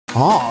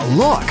Oh,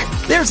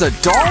 look! There's a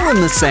doll in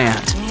the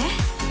sand!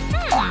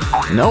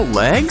 No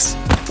legs?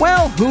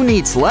 Well, who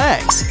needs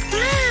legs?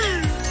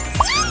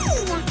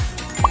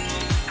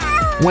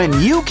 When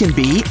you can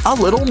be a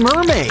little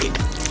mermaid!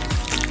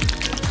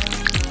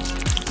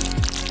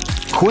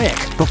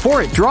 Quick,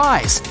 before it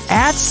dries,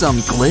 add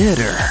some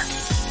glitter.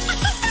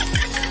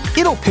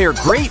 It'll pair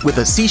great with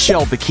a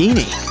seashell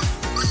bikini.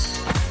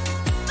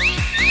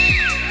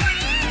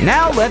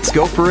 Now let's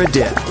go for a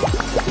dip.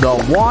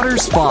 The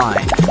water's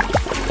fine.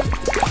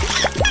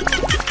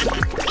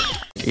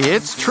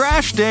 It's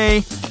trash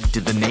day.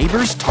 Did the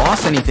neighbors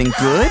toss anything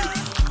good?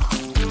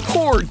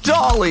 Poor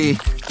Dolly.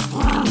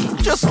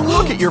 Just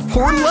look at your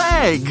poor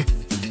leg.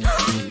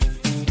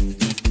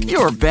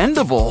 You're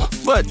bendable,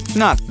 but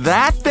not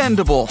that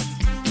bendable.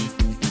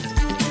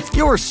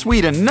 You're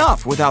sweet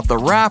enough without the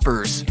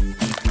wrappers.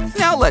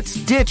 Now let's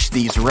ditch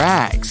these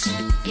rags.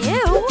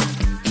 Ew.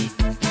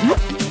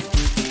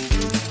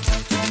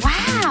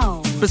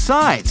 Wow.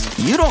 Besides,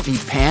 you don't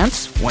need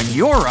pants when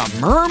you're a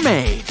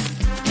mermaid.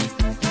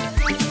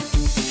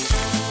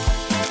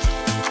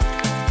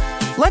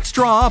 Let's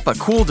draw up a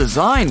cool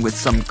design with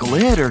some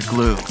glitter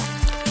glue.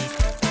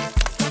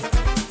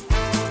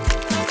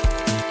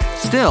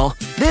 Still,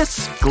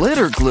 this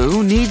glitter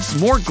glue needs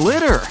more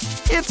glitter.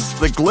 It's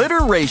the glitter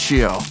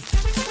ratio.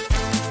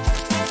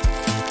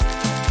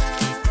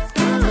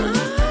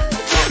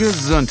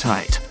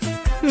 Gesundheit.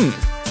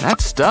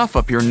 That stuff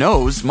up your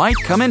nose might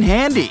come in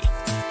handy.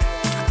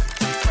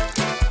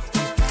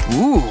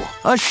 Ooh,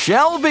 a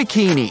shell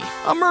bikini,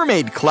 a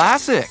mermaid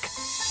classic.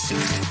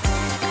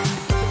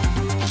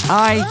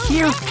 I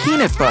hear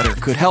peanut butter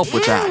could help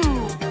with that.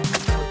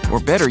 Or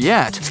better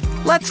yet,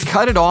 let's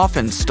cut it off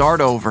and start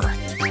over.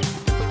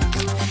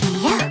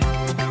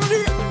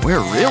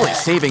 We're really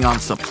saving on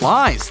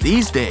supplies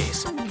these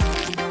days.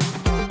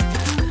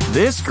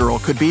 This girl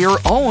could be her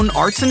own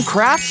arts and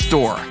crafts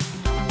store.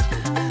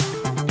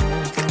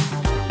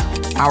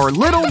 Our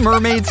little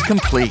mermaid's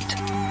complete,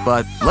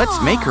 but let's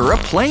make her a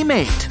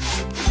playmate.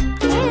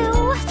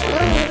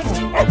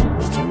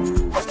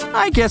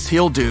 I guess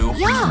he'll do,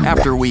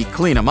 after we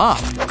clean him up.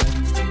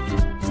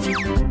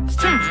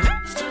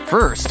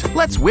 First,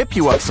 let's whip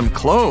you up some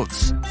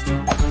clothes.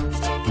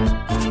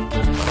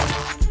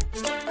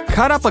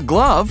 Cut up a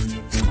glove,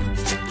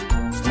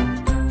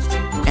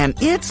 and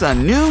it's a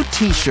new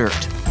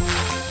t-shirt.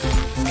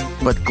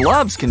 But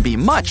gloves can be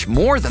much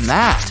more than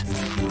that.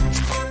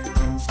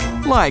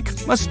 Like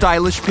a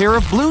stylish pair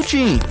of blue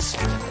jeans.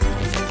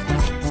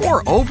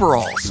 Or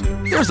overalls.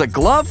 There's a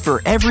glove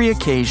for every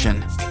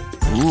occasion.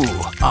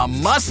 Ooh, a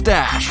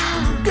mustache.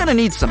 Gonna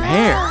need some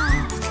hair.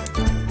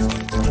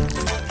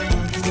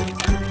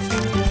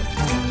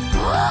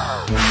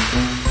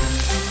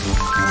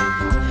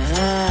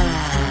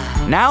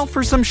 Now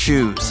for some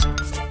shoes.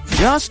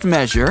 Just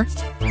measure,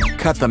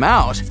 cut them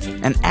out,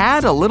 and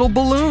add a little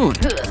balloon.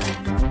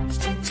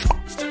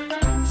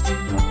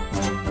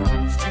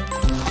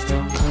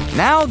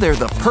 Now they're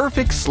the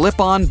perfect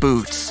slip-on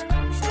boots.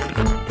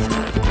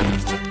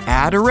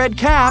 Add a red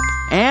cap,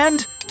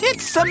 and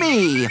it's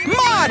me,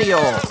 Mario!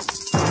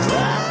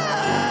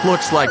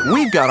 Looks like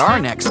we've got our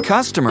next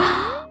customer.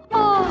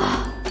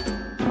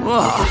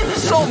 Ugh,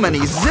 so many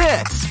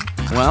zits!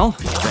 Well,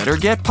 better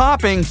get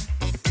popping.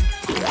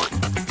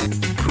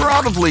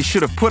 Probably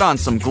should have put on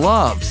some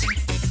gloves.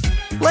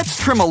 Let's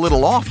trim a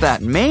little off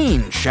that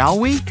mane, shall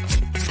we?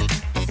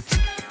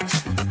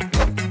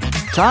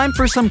 Time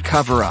for some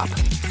cover-up.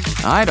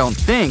 I don't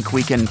think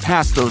we can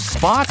pass those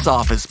spots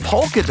off as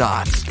polka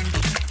dots.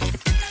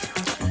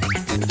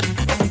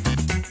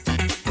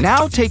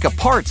 Now take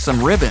apart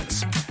some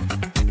ribbons.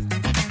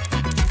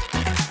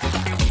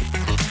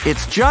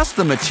 It's just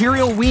the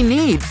material we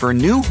need for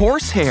new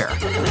horsehair.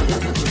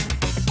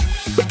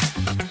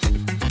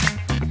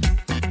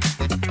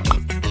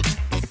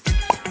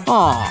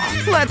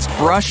 Aw, let's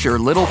brush your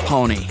little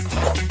pony.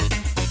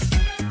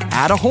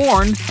 Add a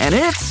horn, and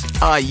it's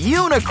a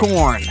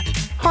unicorn.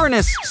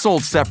 Harness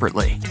sold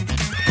separately.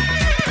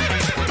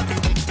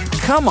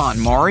 Come on,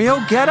 Mario,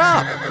 get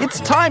up. It's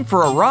time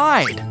for a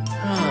ride.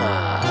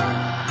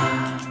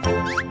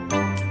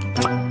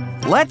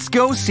 Let's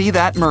go see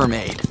that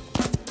mermaid.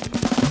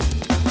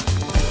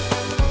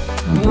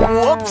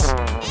 Whoops.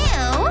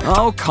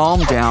 Oh,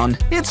 calm down.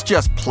 It's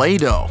just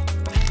Play-Doh.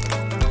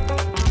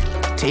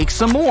 Take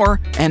some more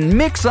and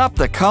mix up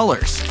the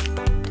colors.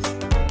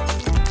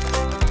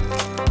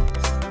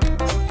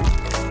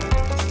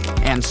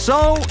 And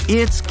so,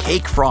 it's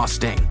cake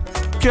frosting.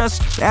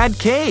 Just add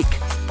cake.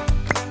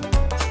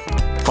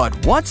 But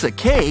what's a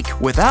cake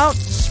without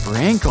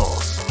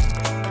sprinkles?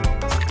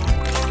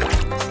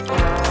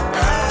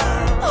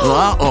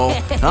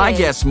 Uh-oh, I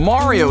guess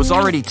Mario's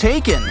already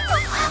taken.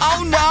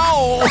 Oh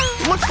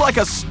no! Looks like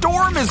a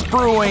storm is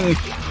brewing.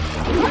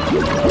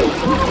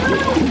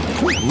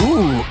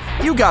 Ooh,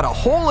 you got a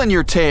hole in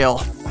your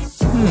tail.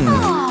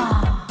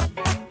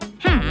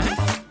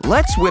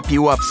 Let's whip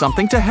you up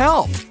something to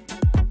help.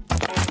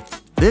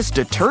 This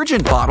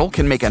detergent bottle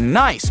can make a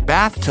nice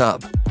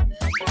bathtub.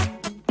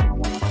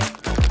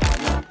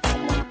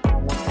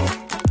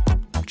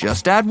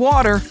 Just add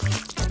water.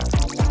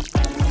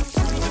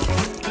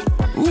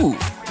 Ooh,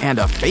 and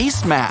a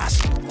face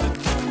mask.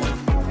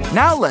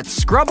 Now let's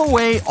scrub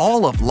away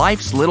all of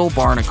life's little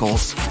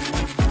barnacles.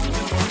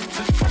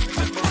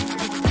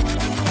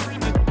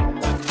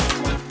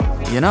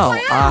 You know,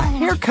 a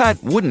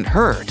haircut wouldn't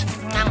hurt.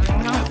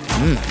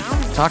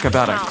 Talk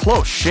about a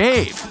close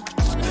shave.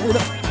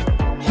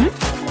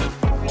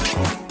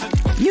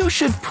 You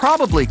should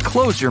probably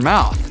close your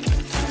mouth.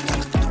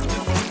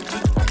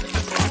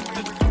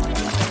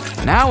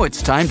 Now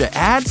it's time to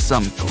add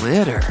some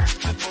glitter.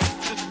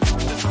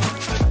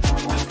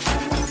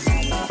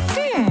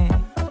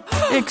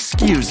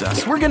 Excuse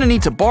us, we're gonna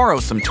need to borrow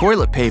some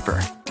toilet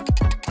paper.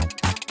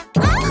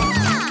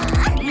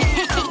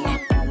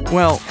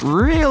 Well,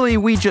 really,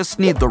 we just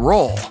need the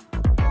roll.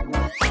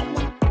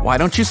 Why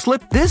don't you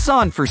slip this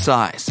on for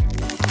size?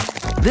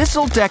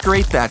 This'll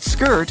decorate that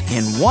skirt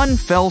in one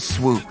fell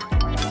swoop.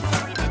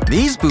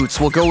 These boots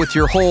will go with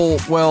your whole,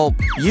 well,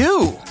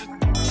 you.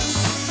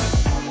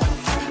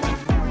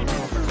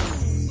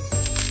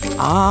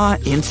 Ah,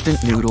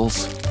 instant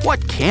noodles.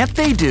 What can't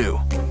they do?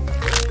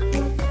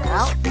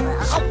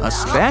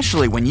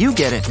 Especially when you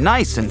get it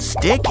nice and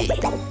sticky.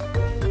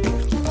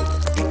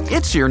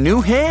 It's your new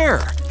hair.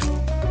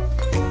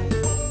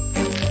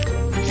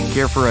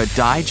 Care for a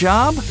dye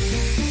job?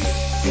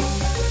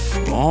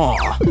 Oh,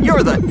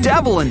 you're the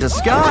devil in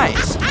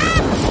disguise.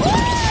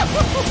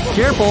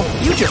 Careful,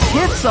 you just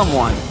hit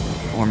someone.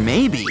 Or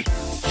maybe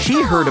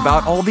she heard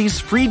about all these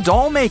free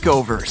doll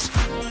makeovers.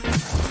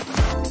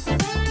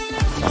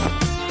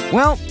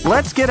 Well,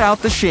 let's get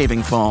out the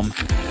shaving foam.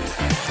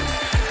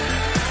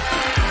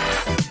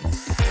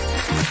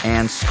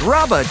 And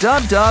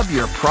scrub-a-dub-dub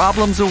your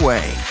problems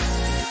away.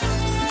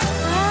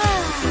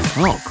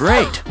 Oh,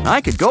 great. I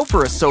could go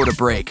for a soda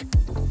break.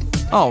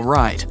 All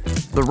right.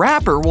 The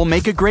wrapper will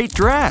make a great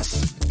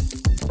dress.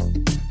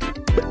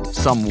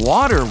 Some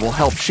water will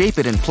help shape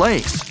it in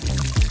place.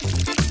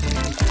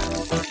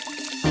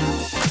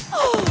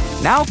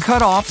 Now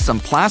cut off some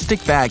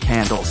plastic bag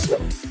handles.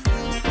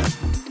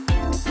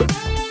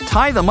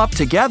 Tie them up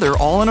together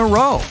all in a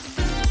row.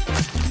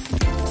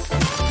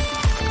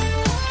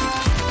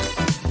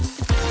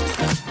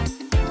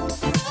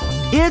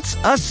 It's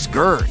a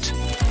skirt.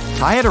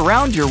 Tie it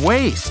around your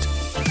waist.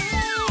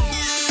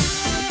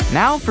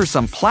 Now for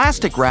some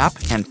plastic wrap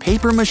and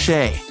paper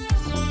mache.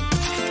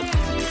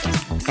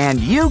 And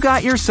you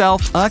got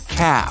yourself a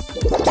cap.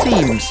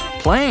 Seems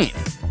plain,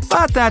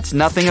 but that's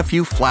nothing a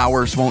few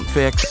flowers won't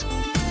fix.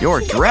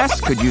 Your dress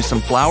could use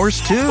some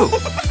flowers too.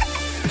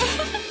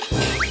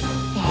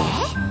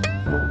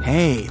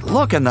 Hey,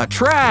 look in the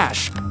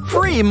trash!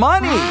 Free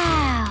money!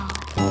 Wow.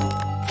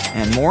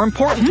 And more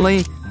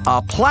importantly,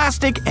 a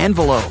plastic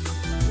envelope.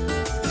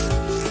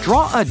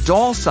 Draw a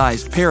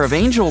doll-sized pair of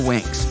angel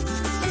wings.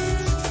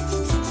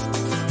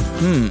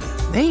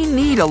 They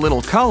need a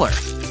little color.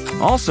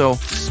 Also,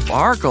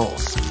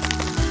 sparkles.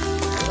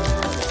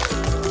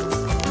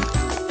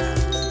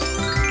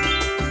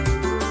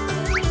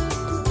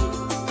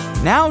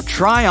 Now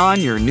try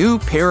on your new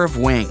pair of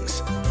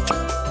wings.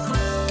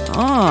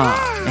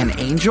 Ah, an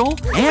angel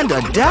and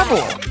a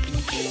devil.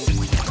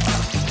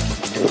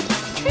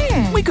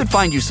 We could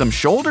find you some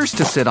shoulders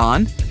to sit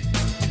on.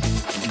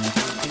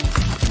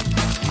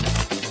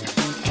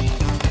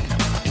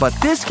 But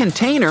this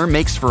container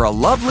makes for a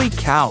lovely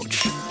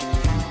couch.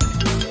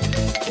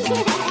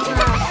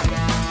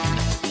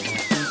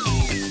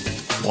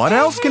 What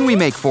else can we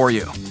make for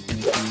you?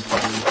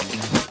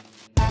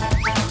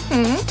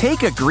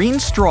 Take a green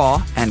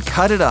straw and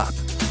cut it up.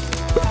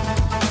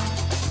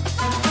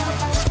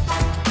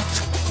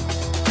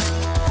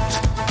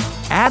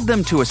 Add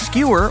them to a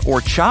skewer or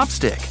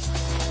chopstick.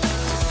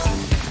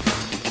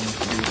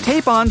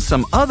 Tape on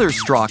some other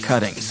straw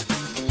cuttings.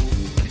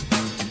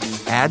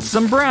 Add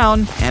some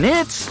brown, and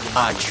it's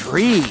a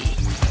tree.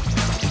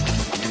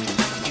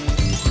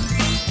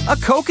 A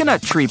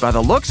coconut tree by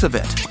the looks of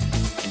it.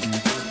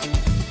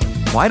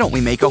 Why don't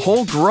we make a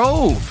whole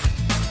grove?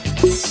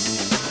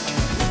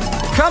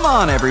 Come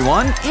on,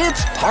 everyone,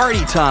 it's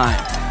party time.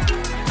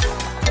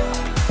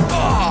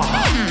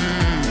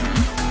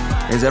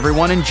 Is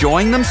everyone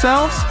enjoying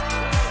themselves?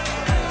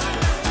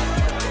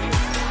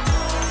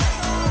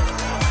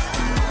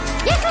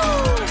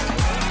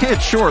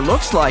 It sure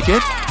looks like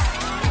it.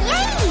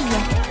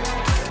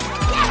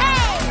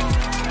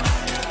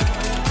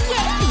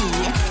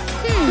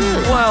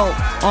 Well,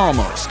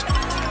 almost.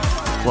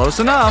 Close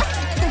enough.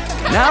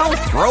 Now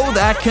throw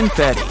that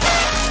confetti.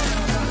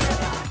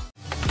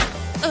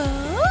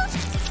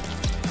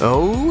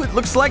 Oh, it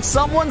looks like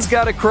someone's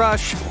got a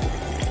crush.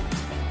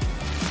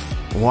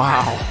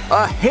 Wow,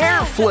 a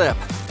hair flip.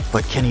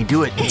 But can he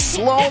do it in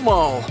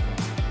slow-mo?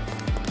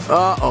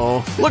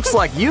 Uh-oh, looks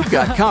like you've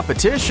got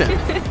competition.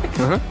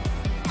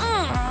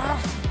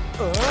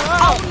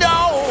 Oh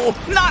no,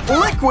 not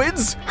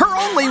liquids, her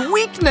only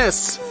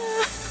weakness.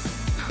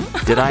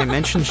 Did I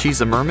mention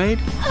she's a mermaid?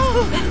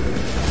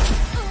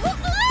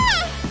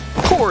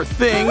 Poor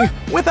thing,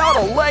 without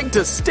a leg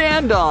to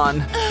stand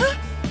on.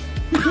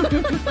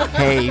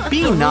 Hey,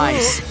 be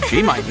nice.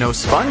 She might know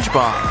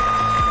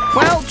SpongeBob.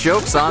 Well,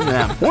 joke's on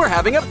them. We're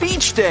having a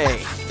beach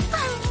day.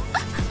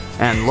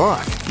 And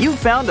look, you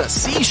found a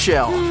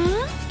seashell.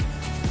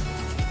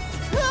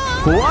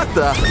 What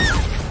the?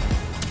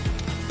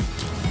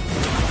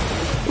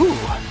 Ooh,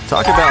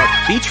 talk about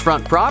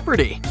beachfront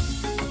property.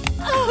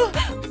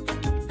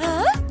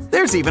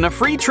 There's even a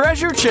free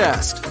treasure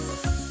chest.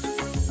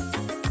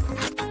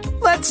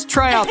 Let's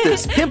try out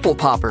this pimple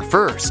popper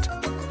first.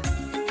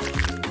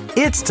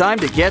 It's time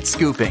to get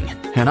scooping,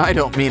 and I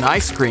don't mean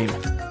ice cream.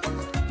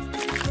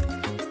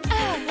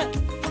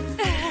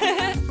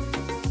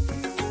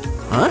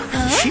 Huh?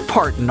 Is she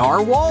part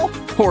narwhal?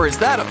 Or is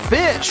that a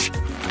fish?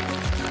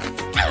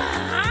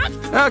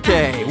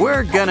 Okay,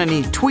 we're gonna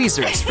need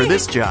tweezers for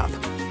this job.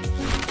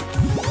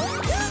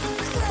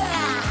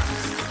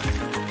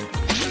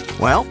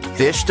 Well,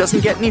 fish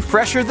doesn't get any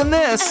fresher than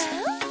this.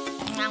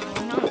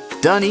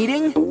 Done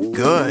eating?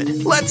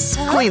 Good. Let's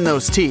clean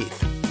those teeth.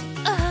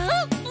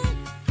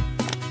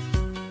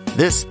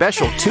 This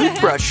special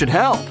toothbrush should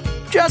help.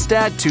 Just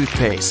add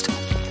toothpaste.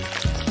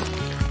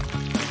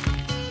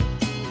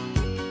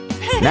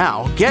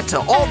 Now, get to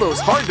all those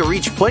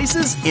hard-to-reach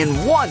places in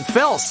one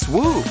fell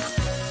swoop.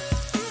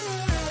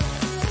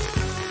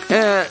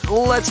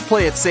 Let's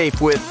play it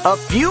safe with a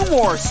few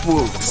more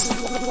swoops.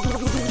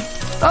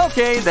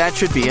 Okay, that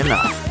should be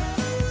enough.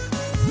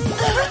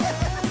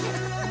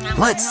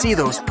 Let's see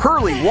those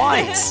pearly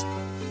whites.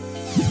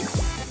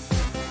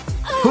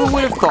 Who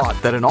would have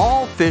thought that an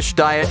all-fish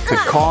diet could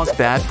cause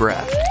bad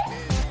breath?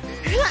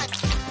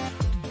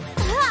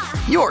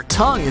 Your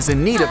tongue is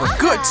in need of a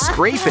good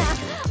scraping.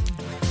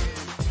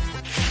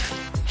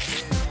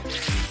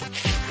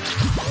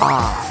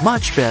 Ah,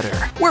 much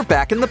better. We're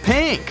back in the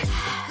pink.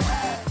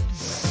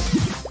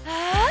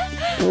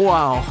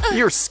 Wow,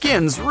 your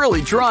skin's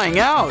really drying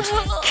out.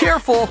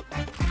 Careful.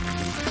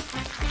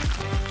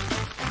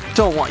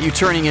 Don't want you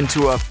turning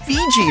into a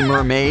Fiji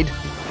mermaid.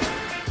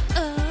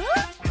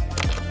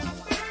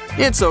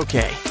 It's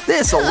okay.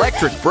 This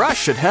electric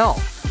brush should help.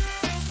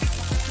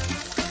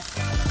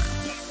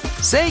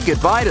 Say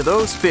goodbye to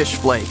those fish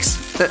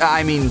flakes.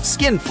 I mean,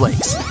 skin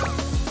flakes.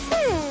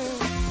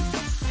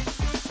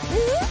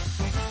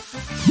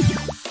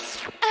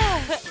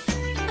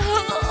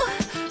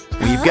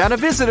 We've got a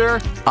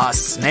visitor, a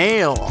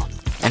snail,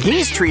 and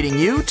he's treating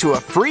you to a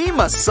free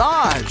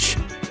massage.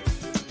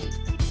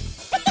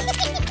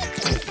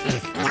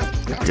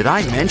 Did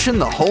I mention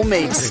the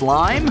homemade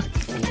slime?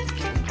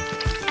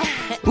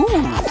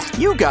 Ooh,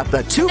 you got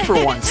the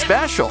 2-for-1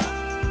 special.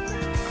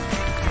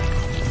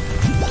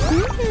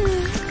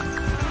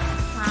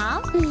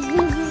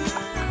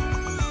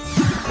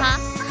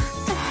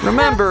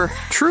 Remember,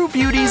 true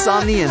beauty's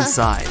on the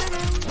inside.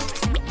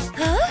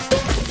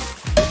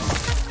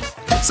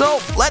 So,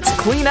 let's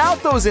clean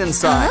out those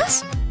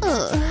insides.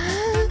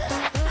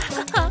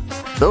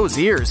 Those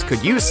ears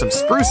could use some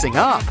sprucing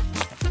up.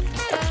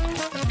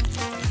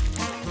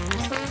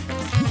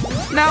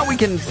 Now we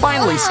can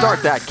finally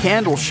start that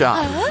candle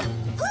shop.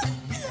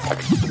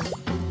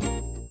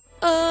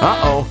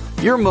 Uh-oh,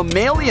 your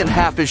mammalian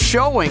half is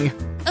showing.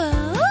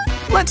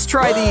 Let's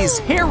try these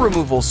hair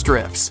removal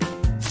strips.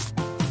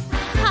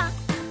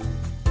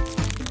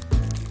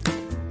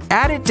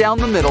 Add it down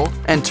the middle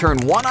and turn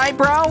one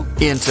eyebrow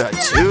into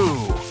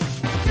 2.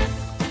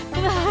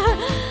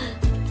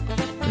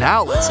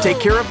 Now let's take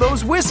care of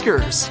those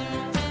whiskers.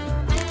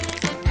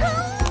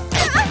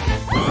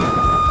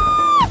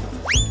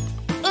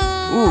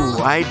 Ooh,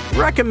 I'd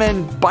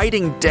recommend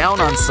biting down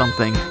on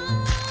something.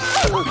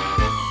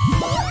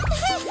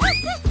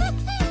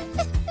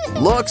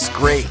 Looks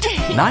great,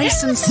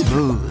 nice and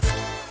smooth.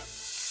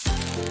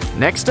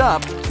 Next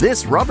up,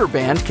 this rubber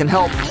band can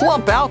help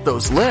plump out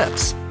those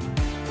lips.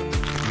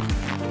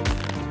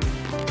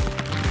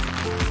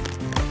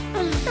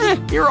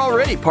 You're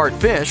already part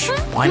fish.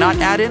 Why not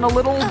add in a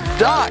little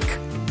duck?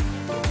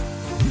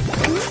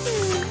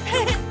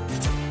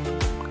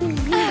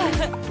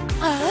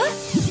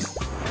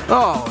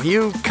 Oh,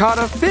 you caught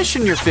a fish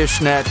in your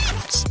fishnet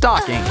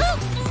stocking.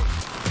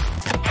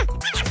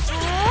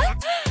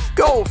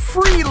 Go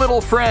free,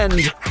 little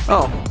friend.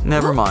 Oh,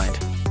 never mind.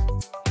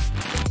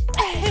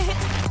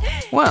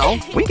 Well,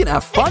 we can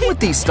have fun with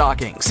these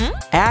stockings.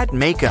 Add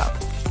makeup.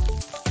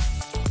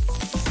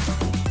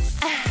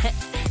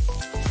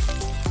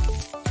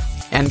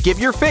 And give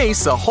your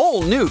face a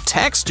whole new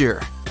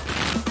texture.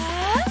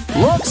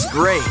 Looks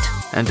great.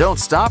 And don't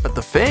stop at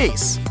the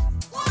face.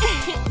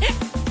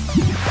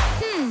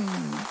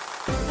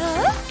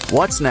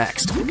 What's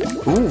next?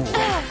 Ooh,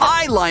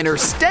 eyeliner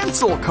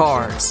stencil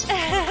cards.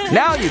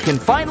 Now you can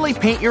finally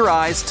paint your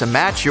eyes to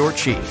match your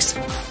cheeks.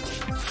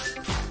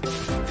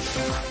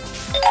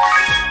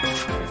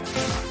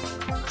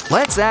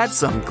 Let's add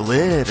some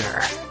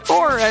glitter.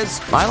 Or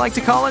as I like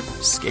to call it,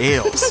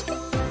 scales.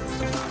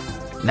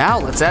 Now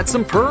let's add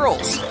some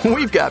pearls.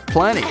 We've got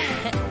plenty.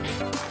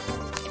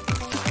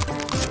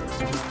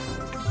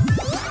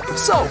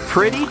 So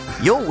pretty,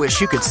 you'll wish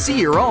you could see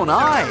your own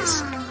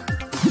eyes.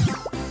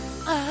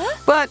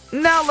 But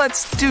now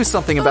let's do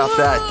something about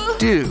that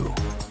dew.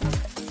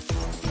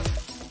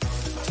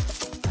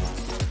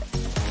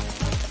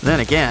 Then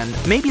again,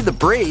 maybe the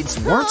braids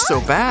weren't so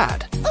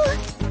bad.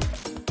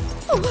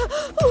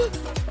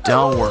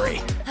 Don't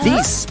worry.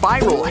 These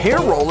spiral hair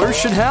rollers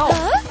should help.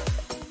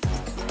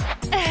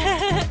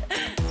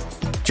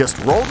 Just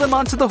roll them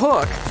onto the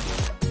hook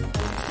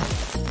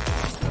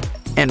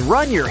and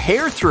run your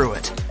hair through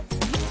it.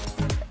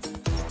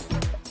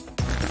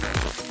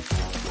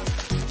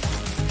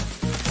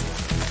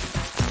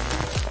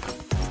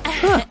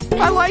 Huh,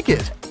 I like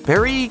it.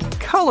 Very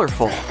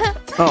colorful.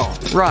 Oh,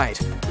 right.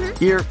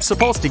 You're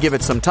supposed to give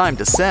it some time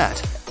to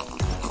set.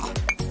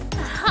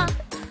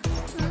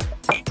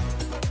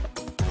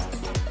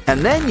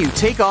 And then you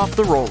take off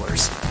the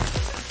rollers.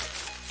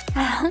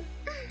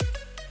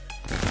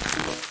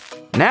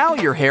 Now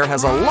your hair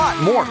has a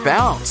lot more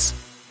bounce.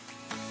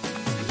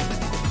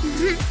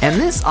 And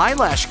this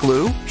eyelash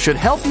glue should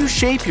help you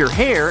shape your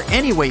hair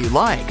any way you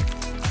like.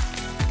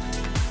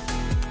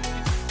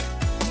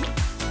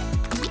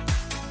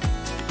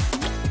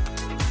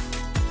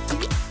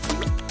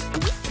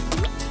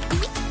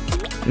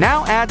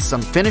 Now add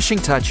some finishing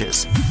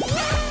touches.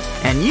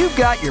 And you've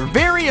got your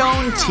very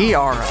own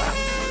tiara.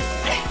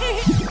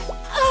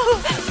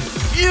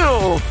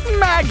 Ew,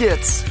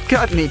 maggots!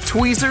 Got any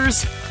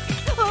tweezers?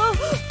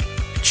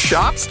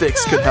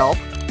 Chopsticks could help,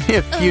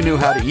 if you knew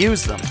how to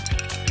use them.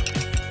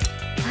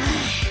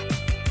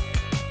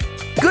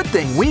 Good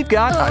thing we've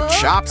got a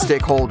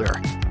chopstick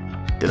holder.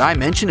 Did I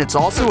mention it's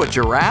also a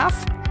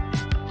giraffe?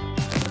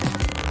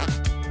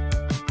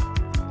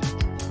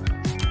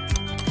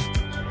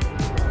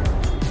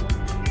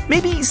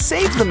 Maybe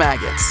save the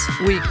maggots.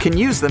 We can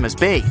use them as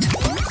bait.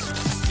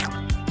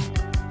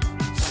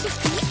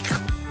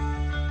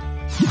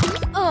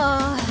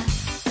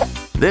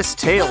 This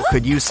tail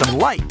could use some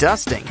light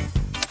dusting.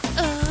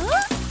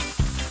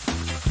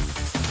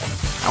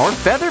 Our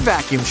feather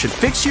vacuum should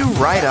fix you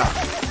right up.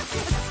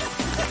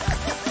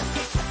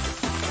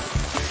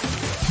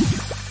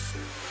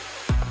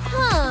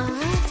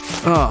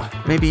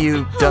 Oh, maybe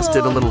you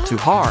dusted a little too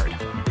hard.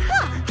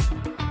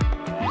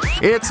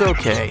 It's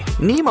okay.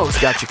 Nemo's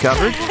got you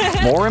covered.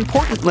 More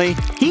importantly,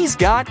 he's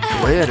got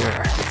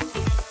glitter.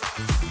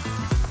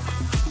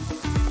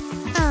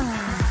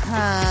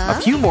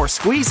 A few more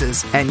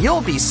squeezes and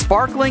you'll be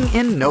sparkling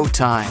in no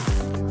time.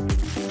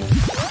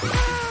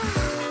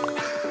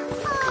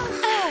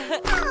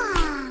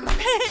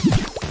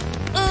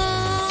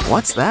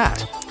 What's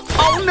that?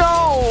 Oh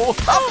no!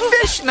 A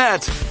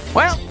fishnet!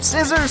 Well,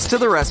 scissors to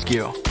the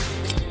rescue.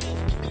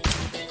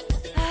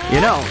 You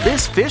know,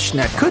 this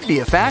fishnet could be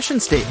a fashion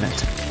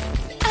statement.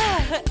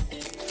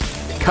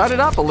 Cut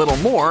it up a little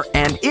more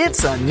and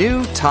it's a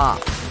new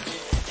top.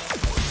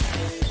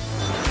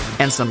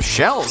 And some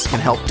shells can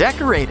help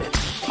decorate it.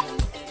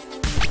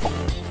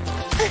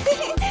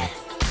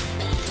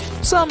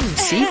 Some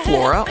sea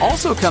flora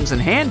also comes in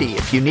handy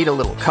if you need a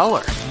little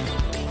color.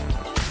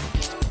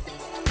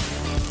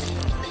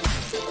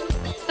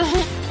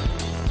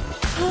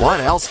 What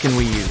else can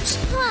we use?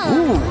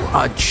 Ooh,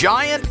 a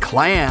giant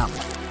clam.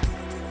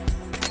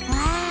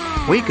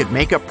 We could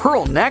make a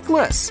pearl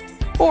necklace.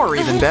 Or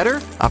even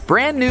better, a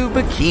brand new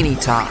bikini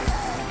top.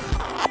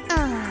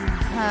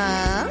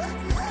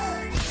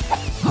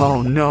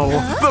 Oh no,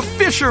 the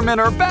fishermen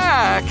are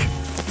back!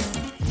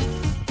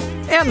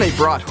 And they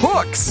brought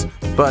hooks,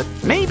 but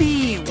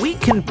maybe we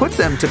can put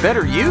them to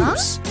better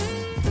use.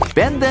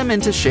 Bend them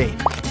into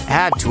shape.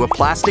 Add to a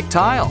plastic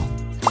tile.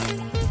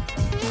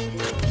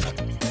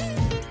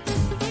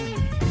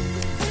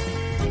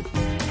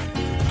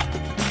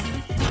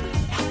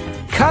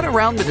 Cut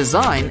around the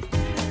design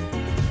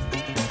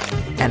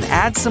and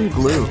add some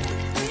glue.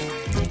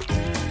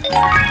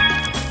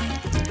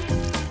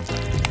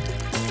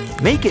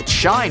 Make it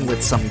shine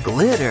with some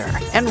glitter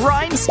and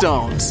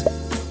rhinestones.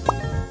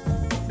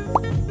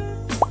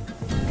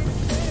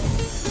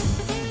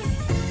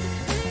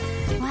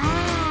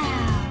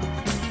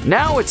 Wow.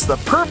 Now it's the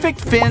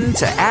perfect fin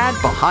to add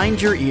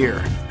behind your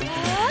ear.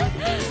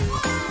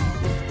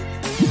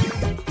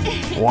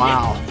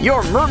 Wow,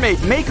 your mermaid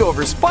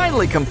makeover's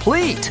finally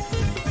complete.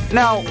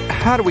 Now,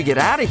 how do we get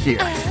out of here?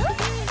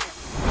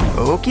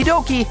 Okie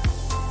dokie.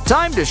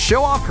 Time to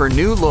show off her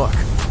new look.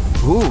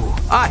 Ooh,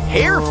 a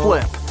hair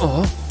flip.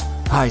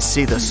 I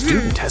see the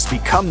student has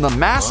become the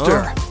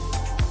master.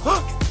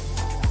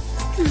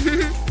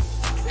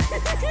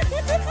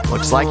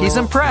 Looks like he's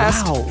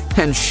impressed. Wow.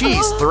 And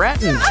she's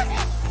threatened.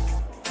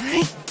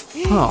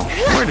 Oh,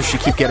 where does she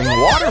keep getting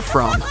water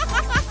from?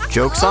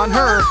 Joke's on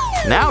her.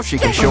 Now she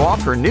can show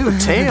off her new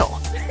tail.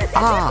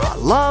 Ah,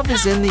 love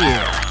is in the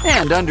air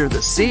and under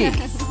the sea.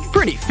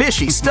 Pretty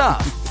fishy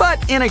stuff,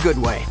 but in a good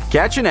way.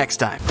 Catch you next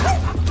time.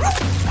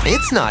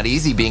 It's not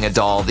easy being a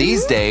doll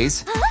these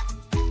days.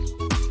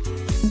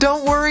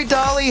 Don't worry,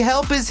 Dolly,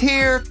 help is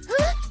here.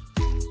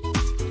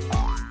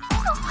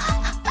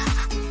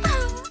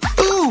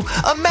 Ooh,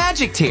 a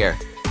magic tear.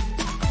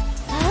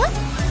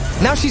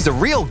 Now she's a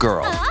real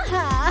girl.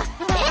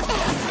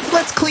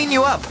 Let's clean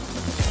you up.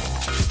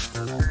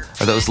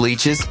 Are those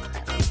leeches?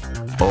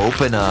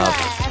 Open up.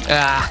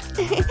 Ah,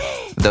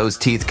 those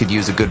teeth could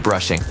use a good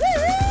brushing.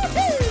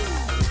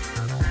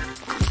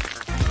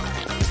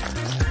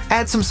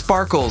 Add some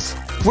sparkles.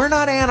 We're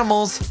not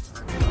animals.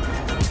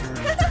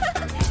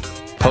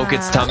 Poke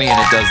its tummy and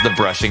it does the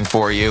brushing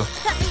for you.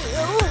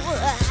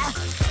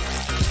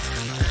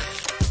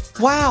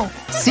 Wow,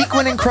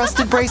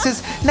 sequin-encrusted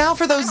braces. Now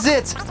for those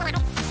zits.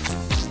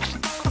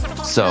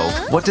 So,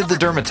 what did the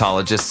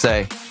dermatologist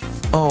say?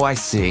 Oh, I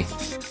see.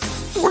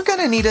 We're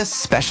gonna need a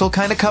special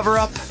kind of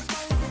cover-up.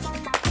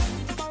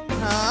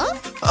 Huh?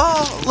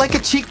 Oh, like a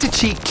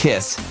cheek-to-cheek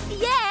kiss.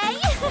 Yay!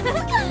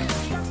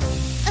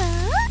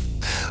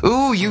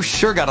 Ooh, you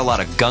sure got a lot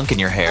of gunk in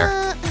your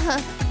hair.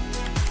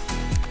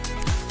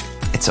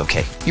 It's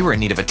okay. You were in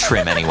need of a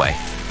trim anyway.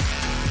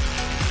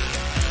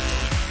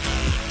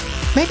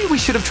 Maybe we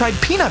should have tried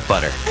peanut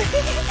butter.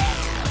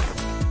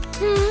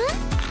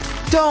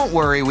 Don't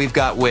worry, we've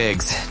got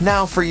wigs.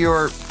 Now for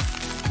your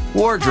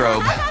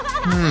wardrobe.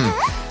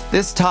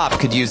 This top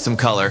could use some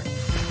color.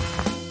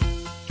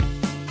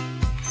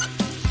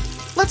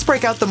 Let's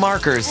break out the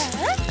markers.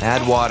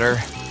 Add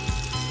water.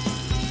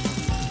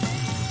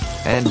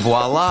 And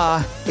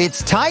voila,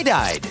 it's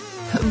tie-dyed.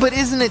 But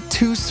isn't it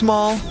too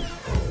small?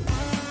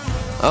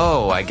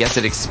 Oh, I guess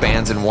it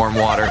expands in warm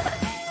water.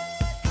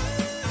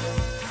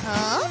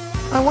 Huh?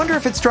 I wonder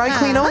if it's dry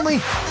clean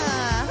only.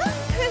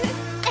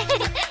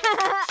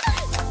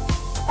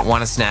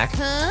 Want a snack?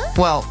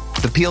 Well,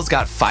 the peel's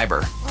got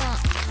fiber.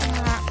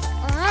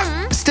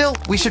 Still,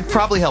 we should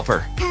probably help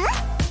her.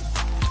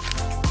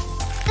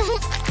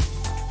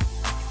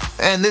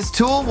 And this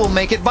tool will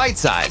make it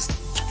bite-sized.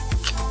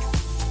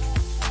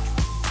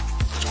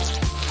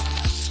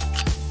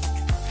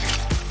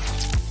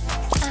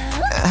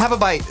 Have a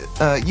bite.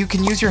 You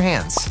can use your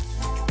hands.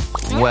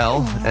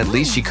 Well, at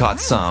least she caught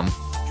some.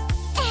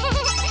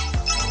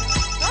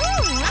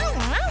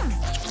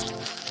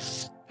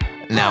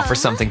 Now for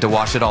something to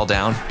wash it all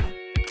down.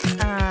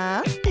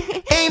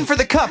 Aim for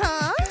the cup.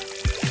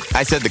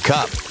 I said the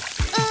cup.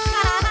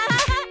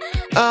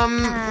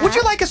 Would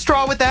you like a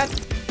straw with that?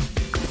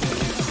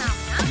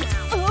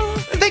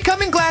 They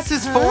come in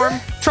glasses form.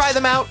 Try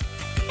them out.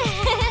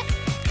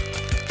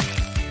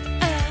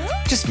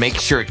 Just make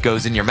sure it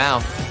goes in your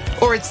mouth,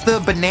 or it's the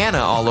banana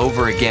all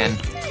over again.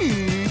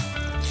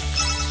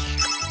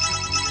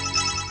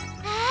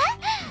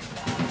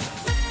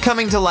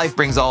 Coming to life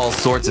brings all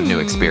sorts of new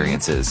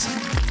experiences.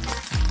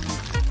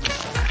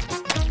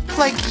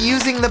 Like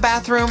using the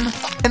bathroom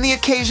and the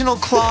occasional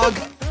clog.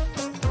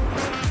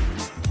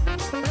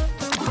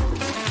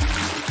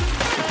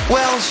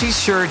 Well,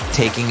 she's sure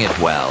taking it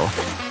well.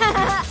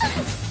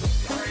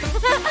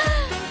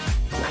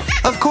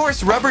 Of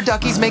course, rubber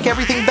duckies make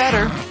everything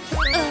better.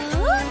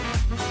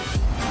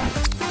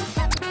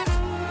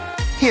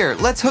 Here,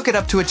 let's hook it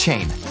up to a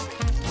chain.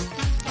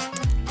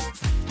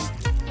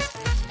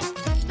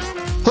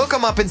 Hook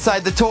him up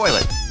inside the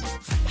toilet.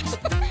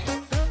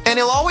 And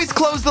he'll always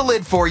close the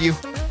lid for you.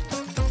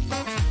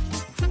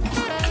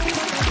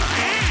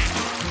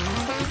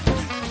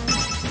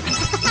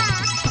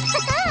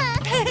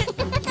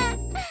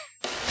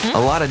 A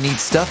lot of neat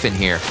stuff in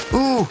here.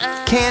 Ooh,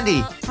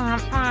 candy.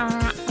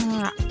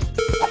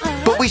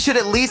 But we should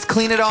at least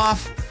clean it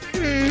off.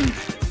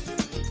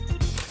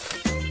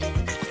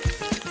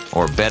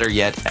 Or better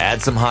yet,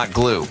 add some hot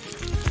glue.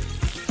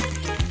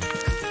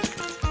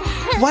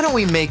 Why don't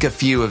we make a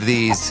few of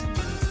these?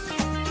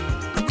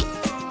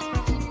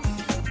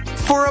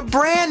 For a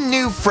brand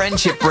new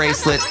friendship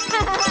bracelet.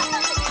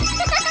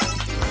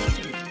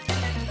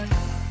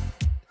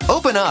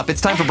 Open up,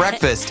 it's time for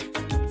breakfast.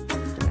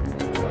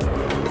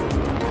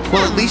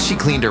 Well, at least she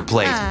cleaned her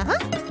plate.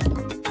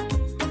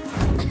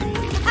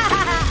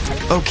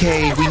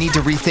 Okay, we need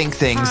to rethink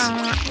things.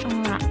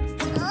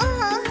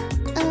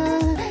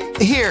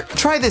 Here,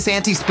 try this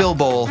anti-spill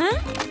bowl.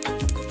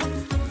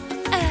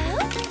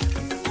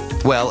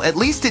 Well, at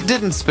least it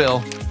didn't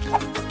spill.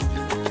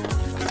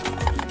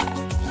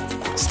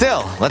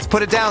 Still, let's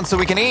put it down so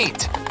we can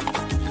eat.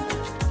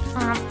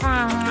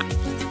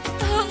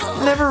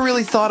 Never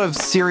really thought of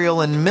cereal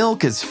and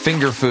milk as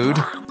finger food.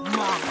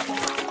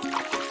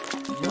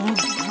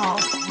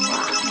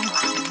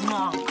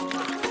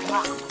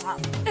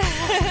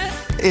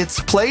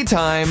 It's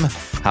playtime.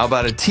 How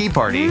about a tea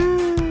party?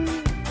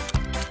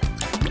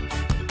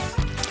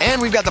 And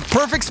we've got the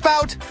perfect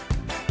spout.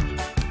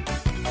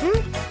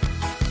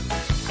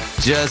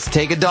 Just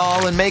take a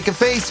doll and make a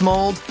face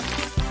mold.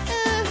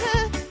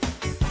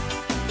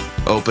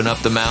 Open up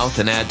the mouth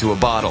and add to a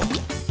bottle.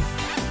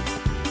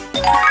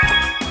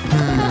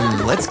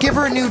 Let's give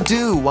her a new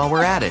do while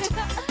we're at it.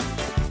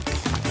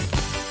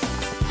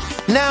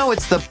 Now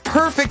it's the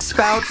perfect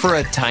spout for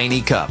a tiny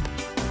cup.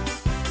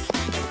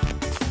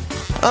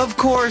 Of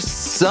course,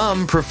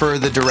 some prefer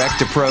the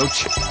direct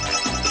approach.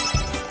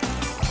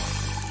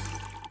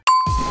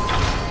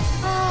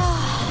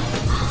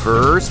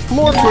 First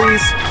floor,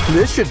 please.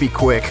 This should be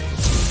quick.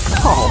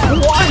 Oh,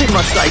 why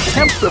must I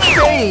tempt the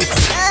fate?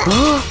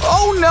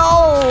 Oh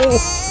no!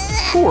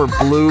 Poor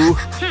Blue.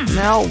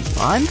 Now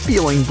I'm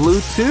feeling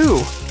blue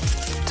too.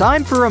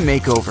 Time for a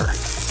makeover.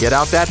 Get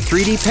out that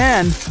 3D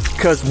pen,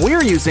 because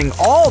we're using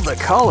all the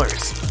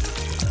colors.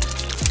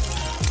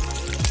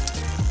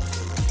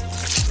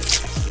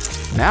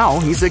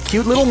 Now he's a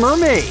cute little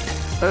mermaid.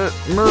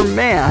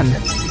 Merman.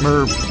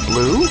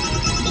 Blue?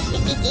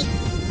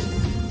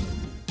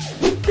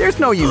 There's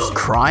no use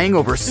crying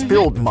over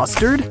spilled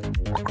mustard.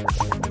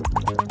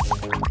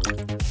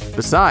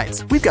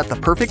 Besides, we've got the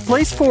perfect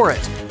place for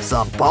it.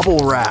 Some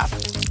bubble wrap.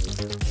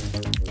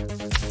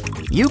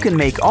 You can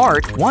make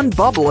art one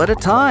bubble at a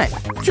time,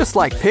 just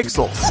like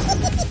pixels.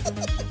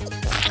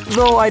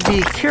 Though I'd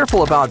be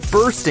careful about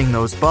bursting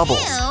those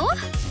bubbles.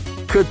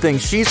 Good thing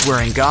she's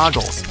wearing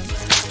goggles.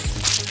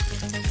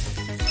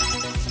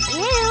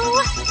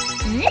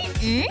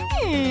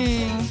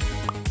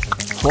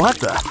 What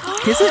the?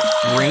 Is it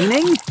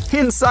raining?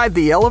 Inside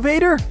the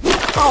elevator?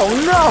 Oh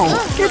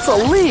no! It's a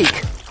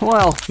leak!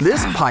 Well,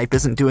 this pipe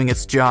isn't doing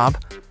its job,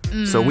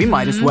 so we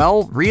might as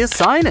well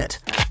reassign it.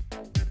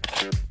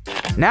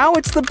 Now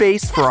it's the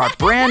base for our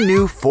brand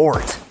new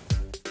fort.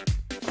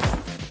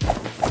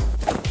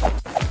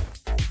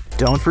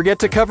 Don't forget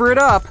to cover it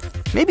up.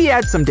 Maybe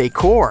add some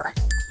decor.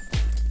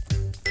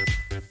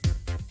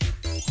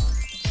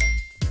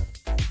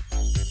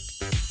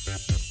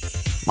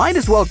 Might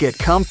as well get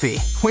comfy.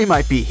 We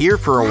might be here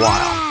for a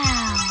while.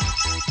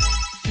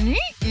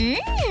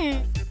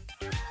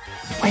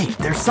 Wait,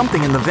 there's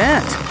something in the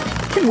vent.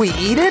 Can we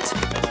eat it?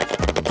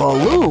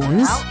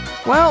 Balloons?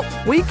 Well,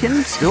 we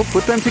can still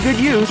put them to good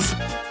use.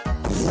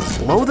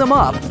 Blow them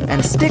up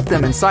and stick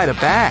them inside a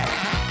bag.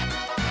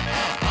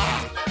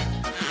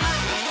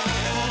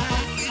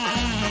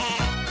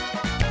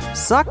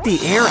 Suck the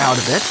air out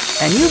of it,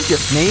 and you've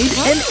just made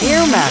an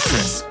air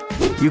mattress.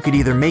 You could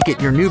either make it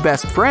your new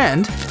best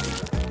friend,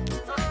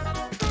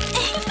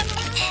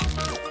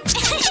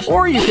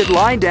 or you could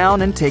lie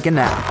down and take a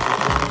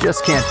nap.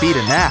 Just can't beat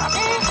a nap.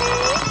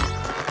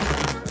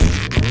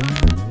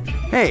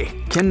 Hey,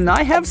 can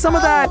I have some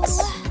of that?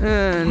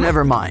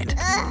 Never mind.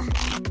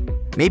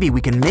 Maybe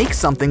we can make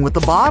something with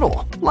the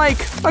bottle, like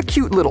a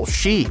cute little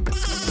sheep.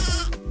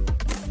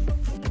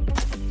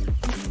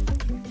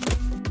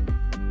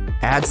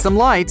 Add some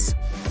lights.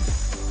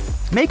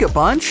 Make a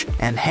bunch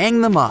and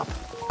hang them up.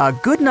 A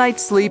good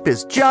night's sleep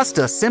is just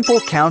a simple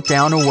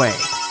countdown away.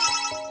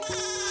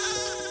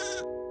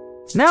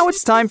 Now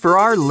it's time for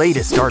our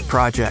latest art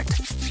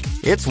project.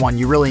 It's one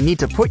you really need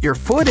to put your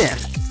foot in.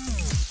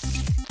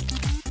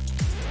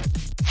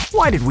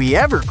 Why did we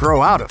ever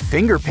grow out of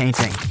finger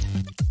painting?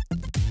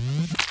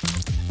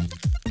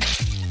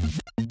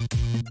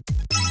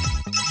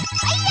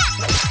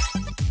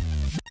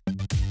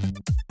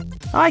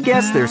 I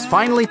guess there's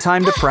finally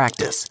time to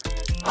practice.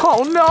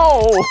 Oh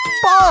no!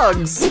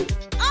 Bugs!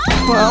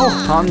 Well,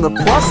 on the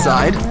plus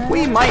side,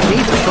 we might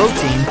need the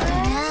protein.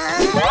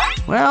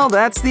 Well,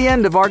 that's the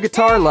end of our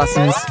guitar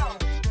lessons.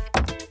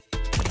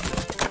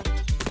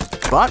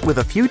 But with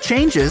a few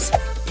changes,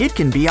 it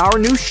can be our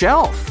new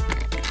shelf.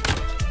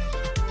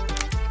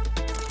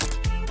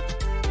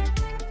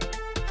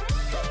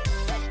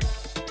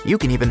 You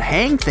can even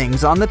hang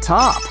things on the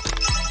top.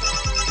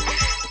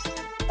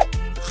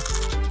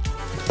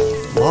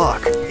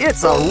 Look,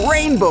 it's a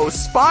rainbow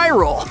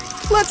spiral!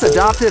 Let's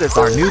adopt it as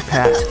our new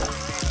pet.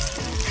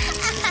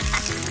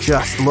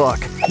 Just look,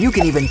 you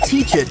can even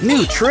teach it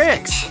new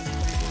tricks.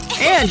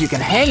 And you can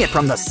hang it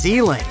from the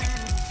ceiling.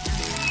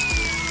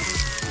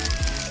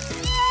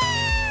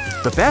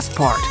 The best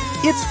part,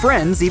 its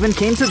friends even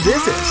came to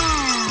visit.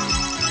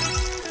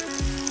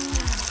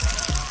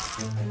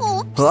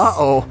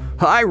 Uh-oh,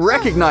 I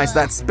recognize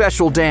that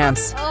special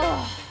dance.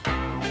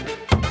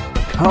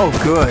 Oh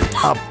good,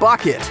 a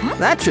bucket.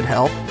 That should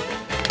help.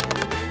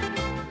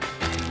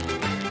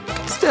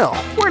 Still,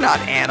 we're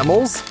not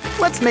animals.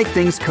 Let's make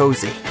things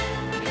cozy.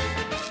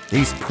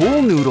 These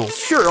pool noodles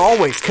sure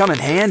always come in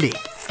handy.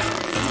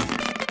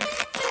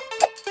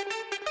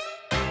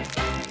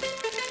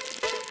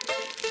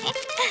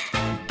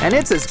 And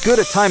it's as good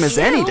a time as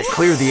any to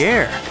clear the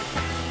air.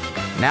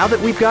 Now that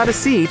we've got a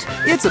seat,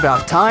 it's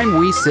about time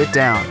we sit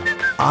down.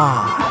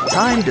 Ah,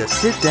 time to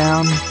sit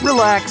down,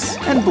 relax,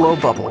 and blow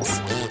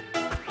bubbles.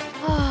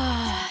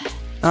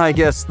 I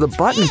guess the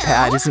button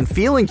pad isn't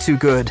feeling too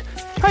good.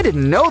 I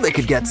didn't know they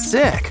could get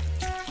sick.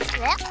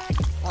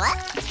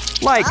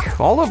 Like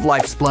all of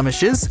life's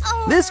blemishes,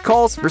 this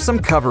calls for some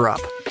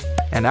cover-up.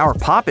 And our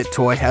Poppet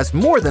toy has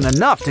more than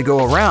enough to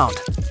go around.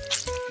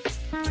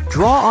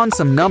 Draw on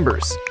some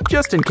numbers,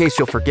 just in case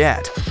you'll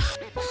forget.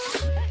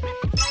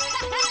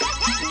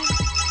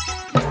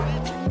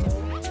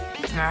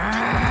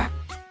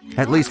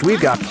 At least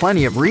we've got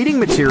plenty of reading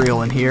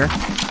material in here.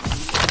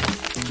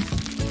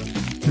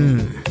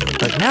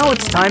 But now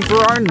it's time for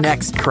our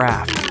next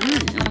craft.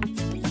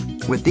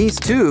 With these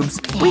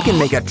tubes, we can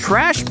make a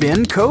trash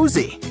bin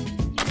cozy.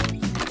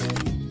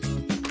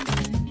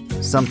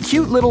 Some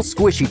cute little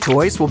squishy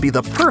toys will be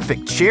the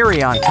perfect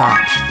cherry on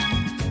top.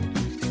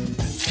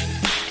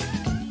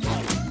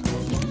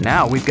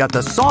 Now we've got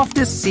the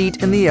softest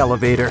seat in the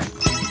elevator.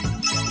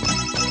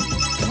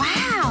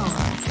 Wow!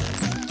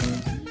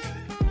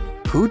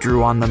 Who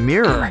drew on the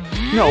mirror?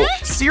 No,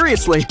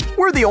 seriously,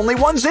 we're the only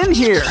ones in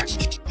here!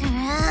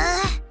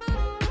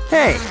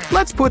 Hey,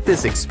 let's put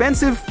this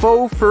expensive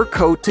faux fur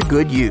coat to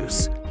good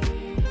use.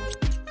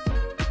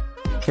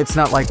 It's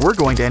not like we're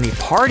going to any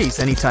parties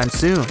anytime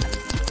soon.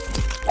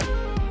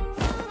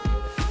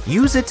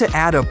 Use it to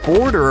add a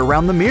border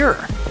around the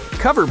mirror,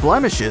 cover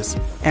blemishes,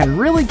 and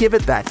really give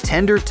it that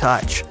tender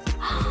touch.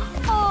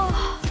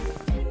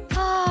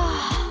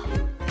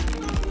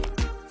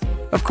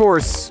 Of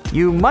course,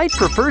 you might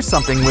prefer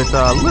something with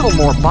a little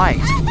more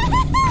bite.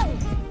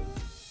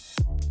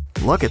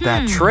 Look at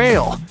that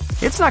trail.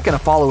 It's not going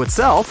to follow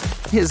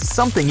itself. Is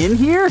something in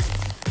here?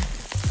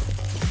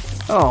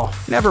 Oh,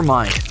 never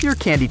mind. Your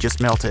candy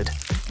just melted.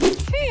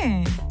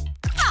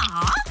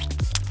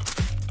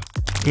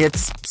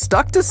 It's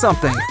stuck to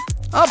something.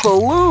 A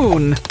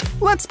balloon.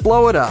 Let's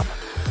blow it up.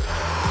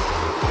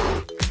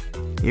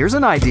 Here's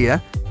an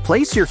idea.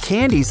 Place your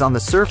candies on the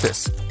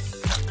surface.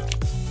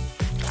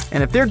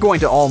 And if they're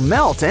going to all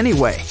melt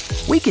anyway,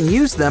 we can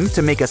use them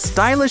to make a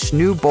stylish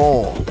new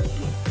bowl.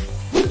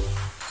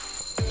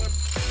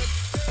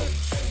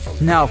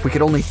 Now if we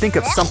could only think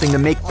of something to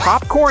make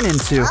popcorn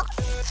into.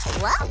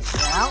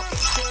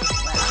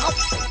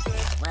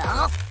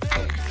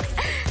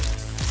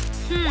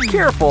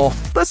 Careful,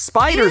 the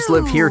spiders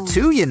live here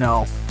too, you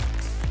know.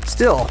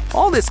 Still,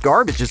 all this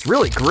garbage is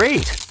really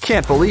great.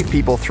 Can't believe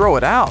people throw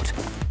it out.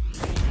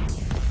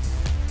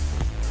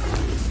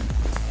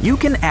 You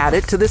can add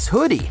it to this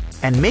hoodie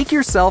and make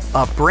yourself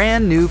a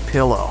brand new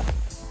pillow.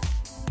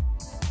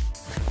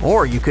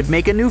 Or you could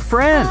make a new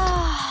friend.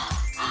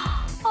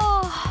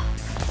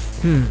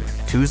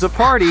 Two's a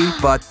party,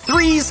 but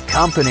three's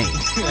company.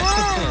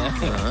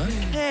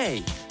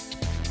 Hey!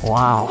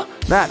 Wow,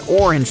 that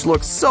orange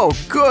looks so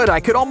good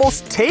I could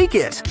almost take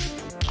it.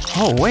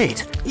 Oh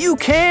wait, you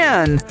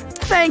can!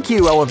 Thank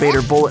you,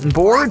 elevator bulletin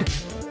board.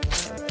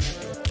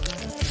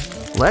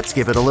 Let's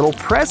give it a little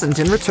present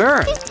in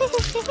return.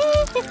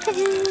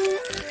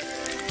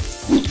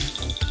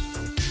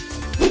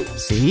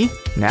 See?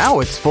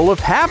 Now it's full of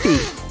happy,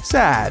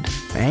 sad,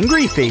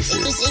 angry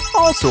faces,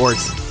 all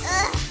sorts.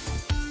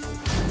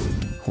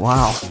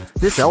 Wow,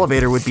 this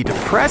elevator would be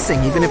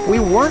depressing even if we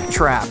weren't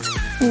trapped,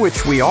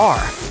 which we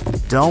are.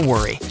 Don't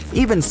worry,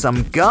 even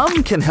some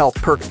gum can help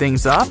perk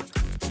things up,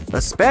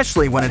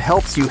 especially when it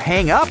helps you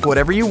hang up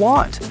whatever you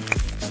want.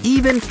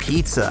 Even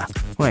pizza.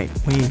 Wait,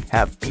 we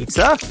have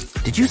pizza?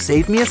 Did you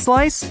save me a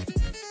slice?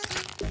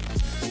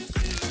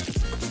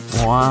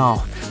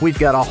 Wow, we've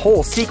got a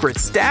whole secret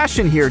stash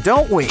in here,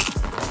 don't we?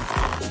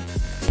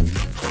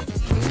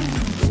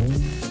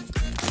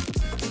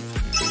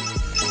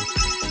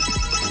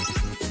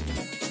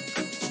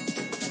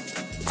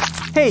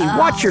 Hey,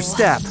 watch your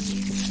step.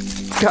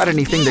 Got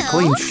anything to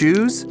clean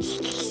shoes?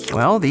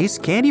 Well, these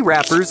candy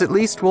wrappers at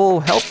least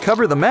will help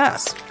cover the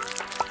mess.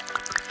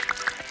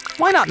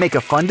 Why not make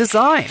a fun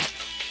design?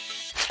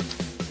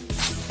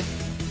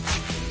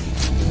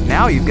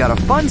 Now you've got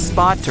a fun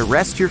spot to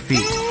rest your feet.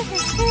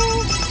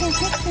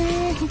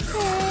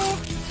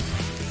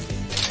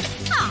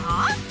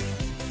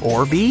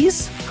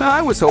 Orbeez?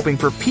 I was hoping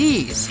for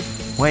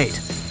peas. Wait,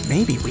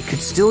 maybe we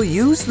could still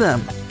use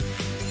them.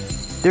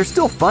 They're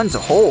still fun to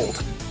hold.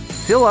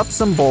 Fill up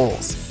some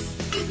bowls.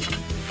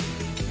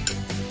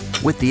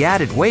 With the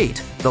added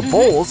weight, the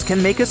bowls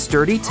can make a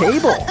sturdy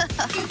table.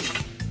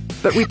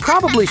 But we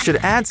probably should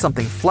add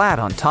something flat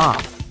on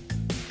top.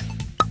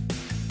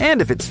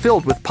 And if it's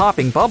filled with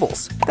popping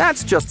bubbles,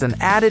 that's just an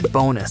added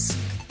bonus.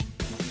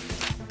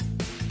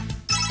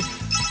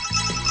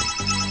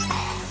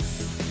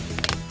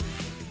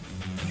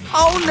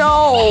 Oh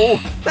no!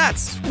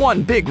 That's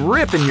one big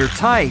rip in your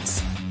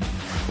tights.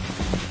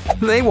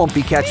 They won't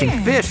be catching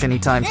fish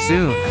anytime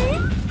soon.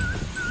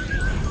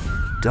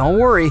 Don't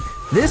worry,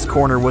 this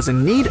corner was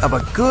in need of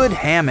a good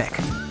hammock.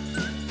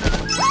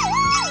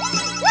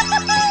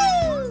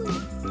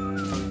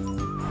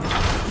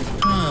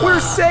 We're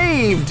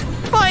saved!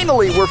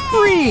 Finally, we're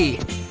free!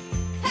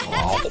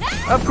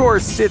 Of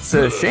course, it's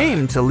a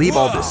shame to leave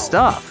all this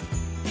stuff.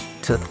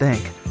 To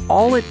think,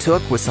 all it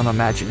took was some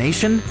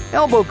imagination,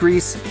 elbow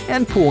grease,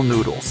 and pool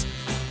noodles.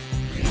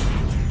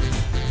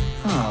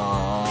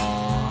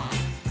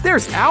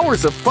 There's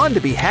hours of fun to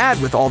be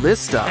had with all this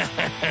stuff.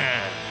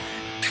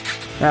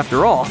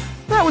 After all,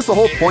 that was the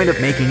whole point of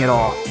making it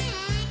all.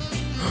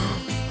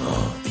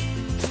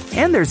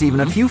 And there's even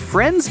a few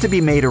friends to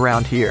be made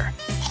around here.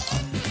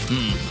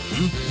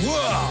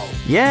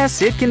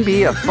 Yes, it can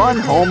be a fun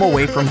home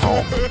away from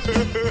home.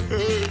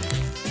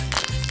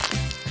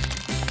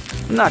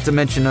 Not to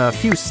mention a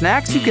few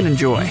snacks you can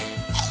enjoy.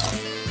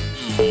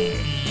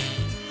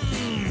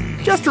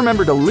 Just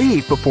remember to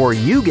leave before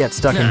you get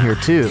stuck in here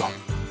too.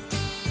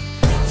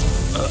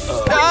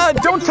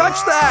 Don't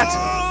touch that!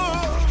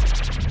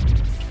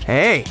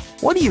 Hey,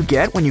 what do you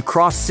get when you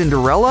cross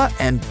Cinderella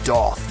and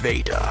Darth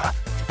Vader?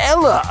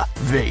 Ella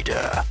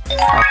Vader.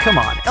 Oh, come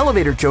on,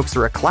 elevator jokes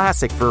are a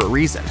classic for a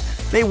reason.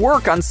 They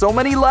work on so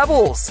many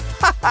levels.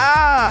 Ha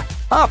ha!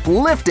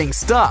 Uplifting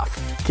stuff.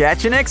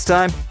 Catch you next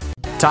time.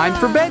 Time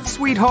for bed,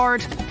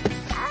 sweetheart.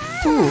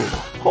 Ooh,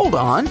 hold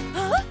on.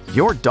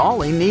 Your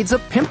dolly needs a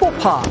pimple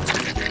pop.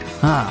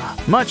 Ah,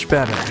 much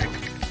better.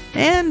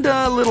 And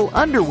a little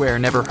underwear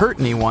never hurt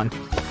anyone.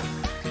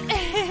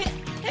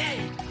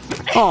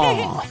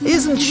 Aw,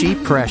 isn't she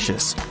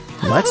precious?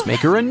 Let's make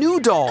her a new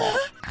doll.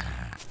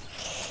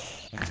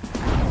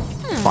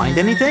 Find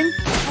anything?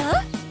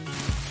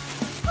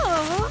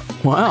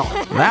 Well,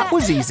 that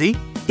was easy.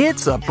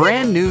 It's a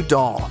brand new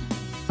doll.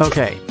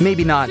 Okay,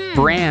 maybe not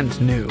brand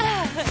new,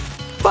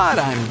 but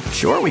I'm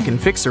sure we can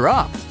fix her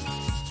up.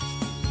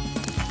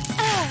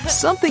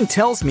 Something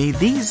tells me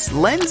these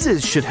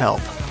lenses should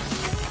help.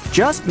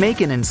 Just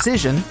make an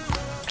incision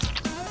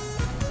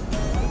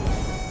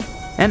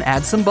and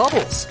add some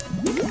bubbles.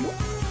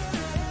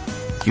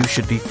 You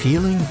should be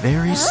feeling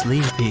very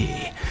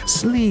sleepy.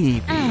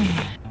 Sleepy.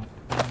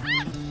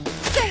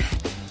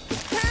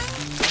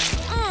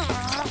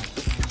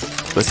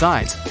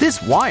 Besides,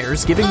 this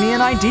wire's giving me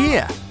an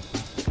idea.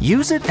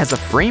 Use it as a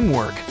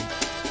framework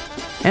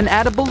and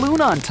add a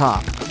balloon on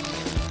top.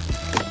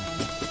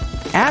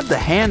 Add the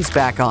hands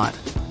back on.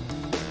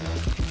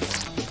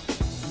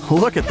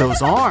 Look at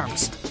those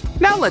arms.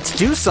 Now let's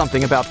do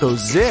something about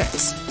those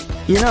zits.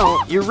 You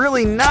know, you're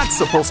really not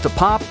supposed to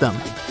pop them.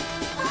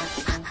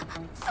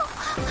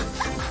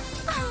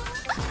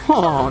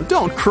 Oh,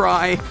 don't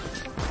cry.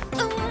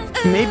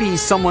 Maybe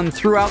someone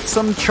threw out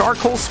some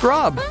charcoal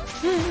scrub.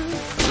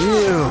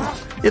 Ew,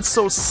 it's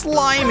so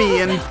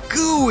slimy and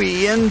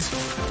gooey and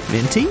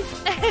minty.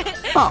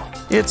 Oh,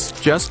 it's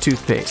just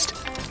toothpaste.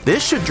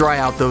 This should dry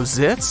out those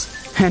zits.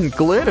 And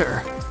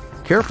glitter.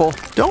 Careful,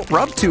 don't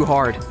rub too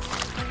hard.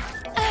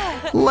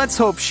 Let's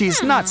hope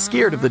she's not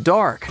scared of the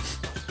dark.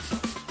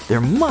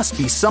 There must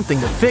be something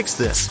to fix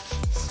this.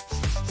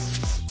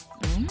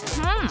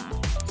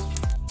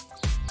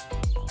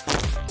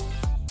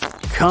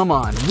 Come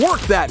on,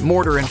 work that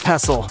mortar and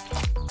pestle.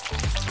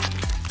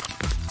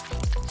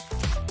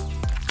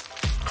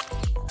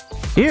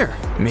 Here,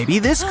 maybe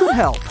this could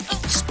help.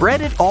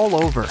 Spread it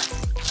all over.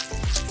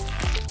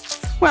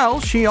 Well,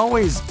 she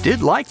always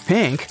did like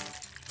pink.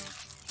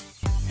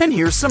 And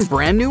here's some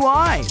brand new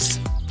eyes.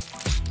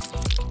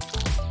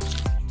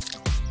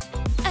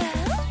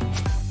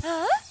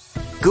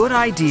 Good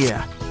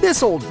idea.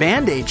 This old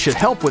Band-Aid should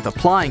help with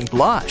applying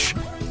blush.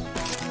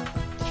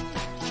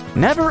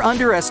 Never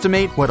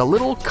underestimate what a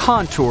little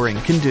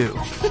contouring can do.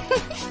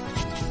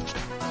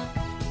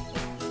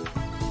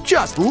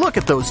 Just look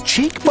at those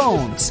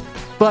cheekbones.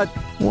 But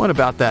what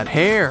about that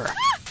hair?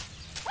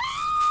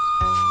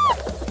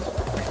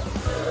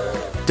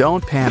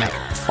 Don't panic.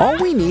 All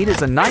we need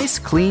is a nice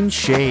clean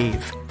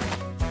shave.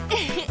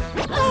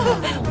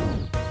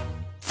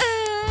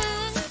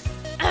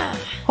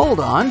 Hold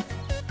on.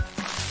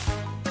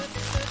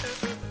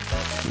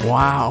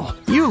 Wow,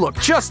 you look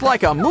just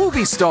like a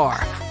movie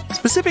star.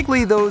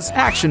 Specifically those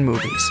action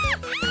movies.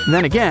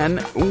 Then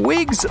again,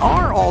 wigs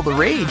are all the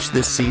rage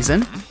this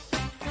season.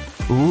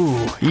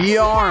 Ooh,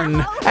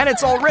 yarn! And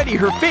it's already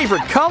her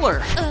favorite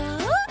color!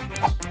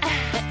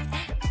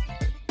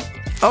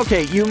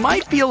 Okay, you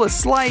might feel a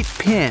slight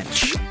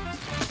pinch.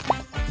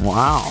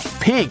 Wow,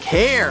 pink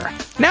hair!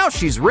 Now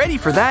she's ready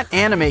for that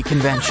anime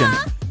convention.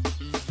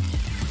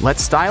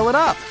 Let's style it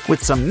up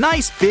with some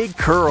nice big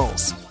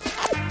curls.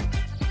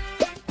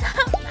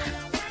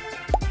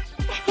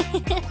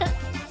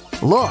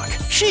 Look,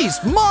 she's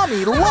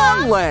Mommy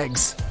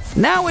Longlegs!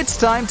 Now it's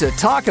time to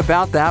talk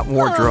about that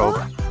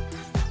wardrobe.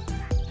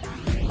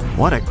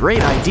 What a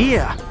great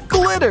idea!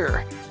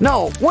 Glitter!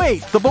 No,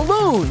 wait, the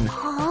balloon!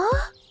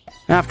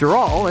 After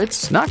all,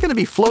 it's not going to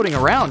be floating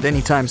around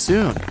anytime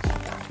soon.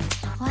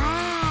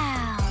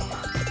 Wow.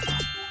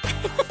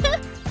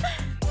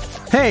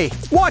 Hey,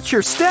 watch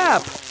your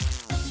step!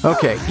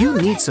 Okay,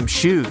 you need some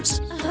shoes.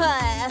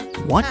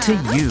 What to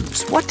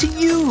use? What to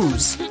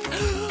use?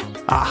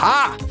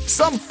 Aha!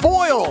 Some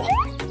foil!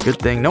 Good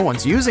thing no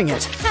one's using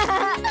it.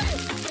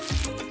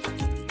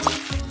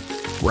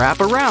 Wrap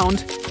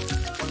around.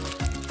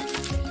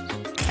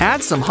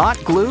 Add some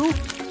hot glue.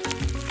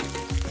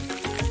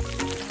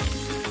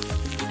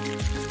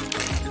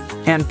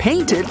 And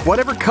paint it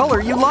whatever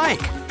color you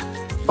like.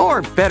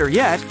 Or better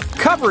yet,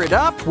 cover it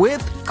up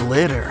with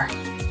glitter.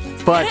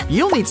 But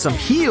you'll need some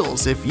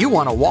heels if you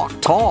want to walk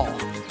tall.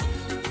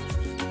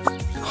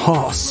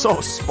 Oh,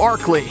 so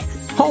sparkly.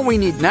 All we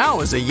need now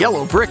is a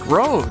yellow brick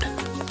road.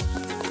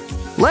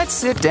 Let's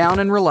sit down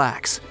and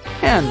relax.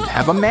 And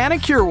have a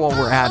manicure while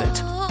we're at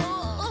it.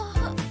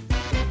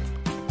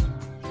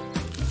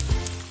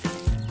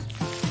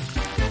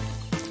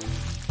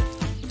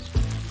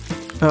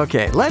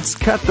 Okay, let's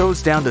cut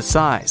those down to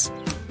size.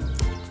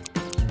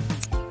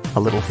 A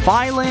little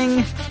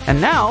filing, and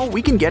now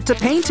we can get to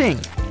painting.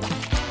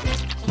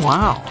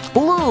 Wow,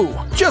 blue,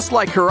 just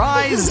like her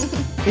eyes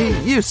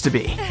used to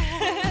be.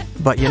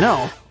 But you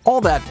know,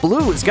 all that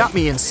blue has got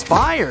me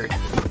inspired.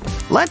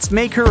 Let's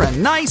make her a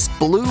nice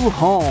blue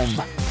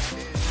home.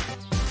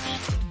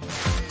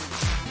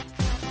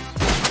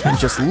 And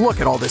just look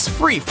at all this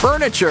free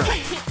furniture.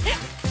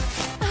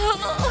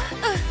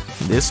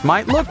 This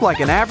might look like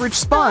an average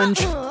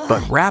sponge,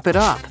 but wrap it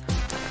up.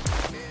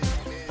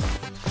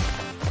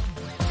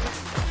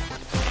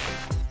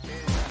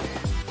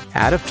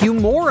 Add a few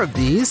more of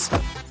these.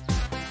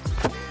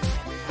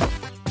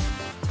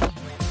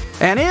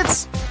 And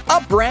it's a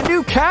brand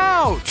new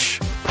couch!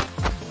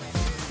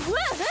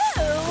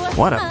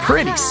 What a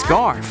pretty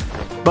scarf.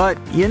 But,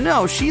 you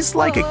know, she's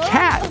like a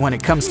cat when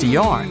it comes to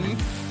yarn.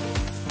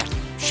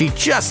 She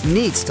just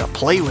needs to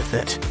play with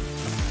it.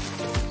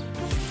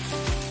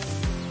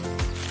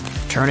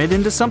 Turn it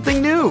into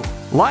something new,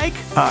 like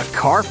a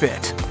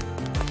carpet.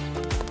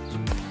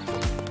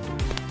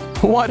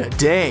 What a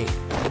day.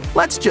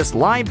 Let's just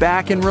lie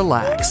back and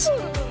relax.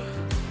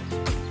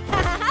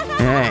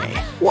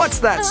 Hey, what's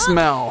that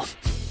smell?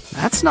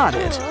 That's not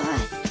it.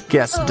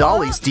 Guess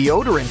Dolly's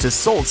deodorant is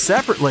sold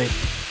separately.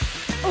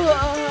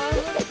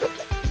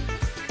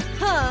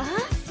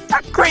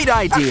 Great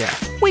idea.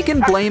 We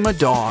can blame a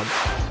dog.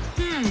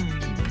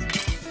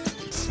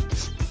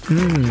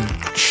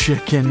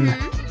 Chicken.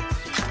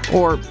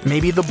 Or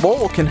maybe the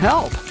bowl can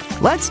help.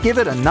 Let's give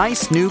it a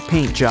nice new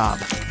paint job.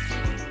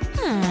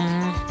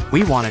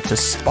 We want it to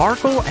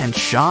sparkle and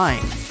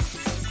shine.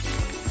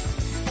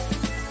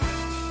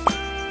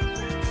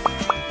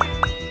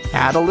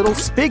 Add a little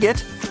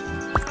spigot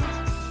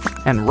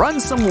and run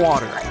some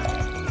water.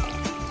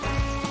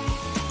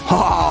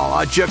 Oh,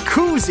 a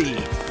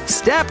jacuzzi!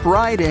 Step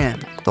right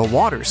in. The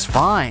water's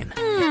fine.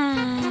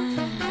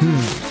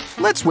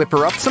 Let's whip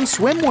her up some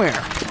swimwear.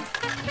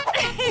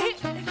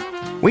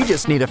 We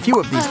just need a few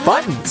of these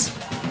buttons.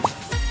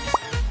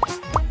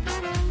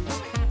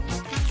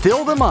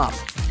 Fill them up.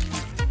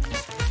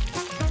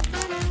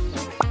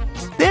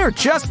 They're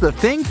just the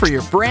thing for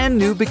your brand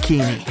new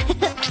bikini.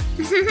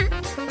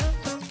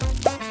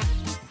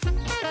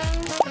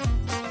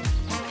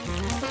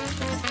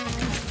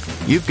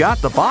 You've got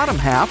the bottom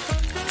half,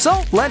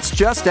 so let's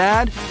just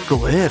add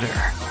glitter.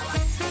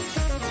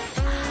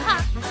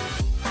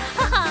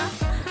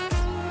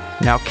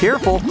 Now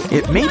careful,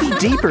 it may be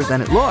deeper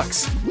than it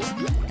looks.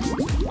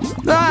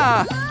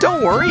 Ah,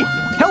 don't worry,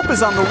 help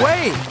is on the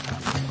way.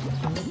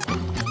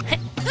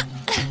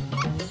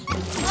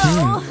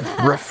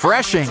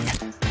 Refreshing.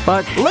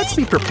 But let's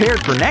be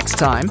prepared for next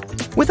time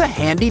with a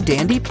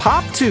handy-dandy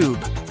pop tube.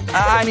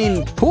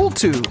 Pool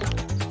tube.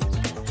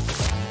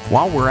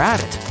 While we're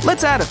at it,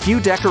 let's add a few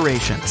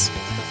decorations.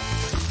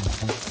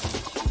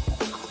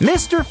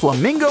 Mr.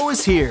 Flamingo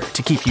is here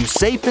to keep you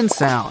safe and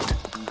sound.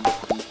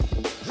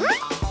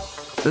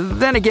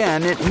 Then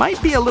again, it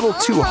might be a little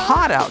too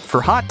hot out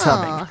for hot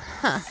tubbing.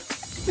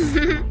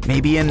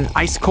 Maybe an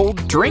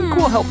ice-cold drink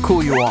will help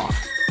cool you off.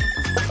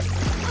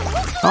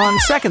 On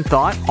second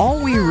thought, all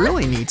we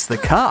really need's the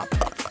cup.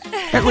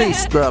 At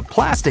least the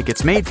plastic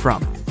it's made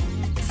from.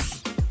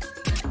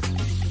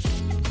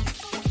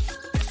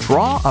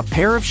 Draw a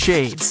pair of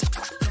shades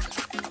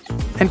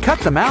and cut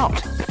them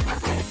out.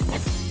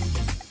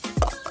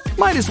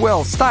 Might as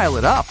well style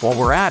it up while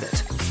we're at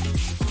it.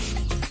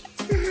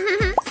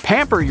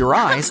 Pamper your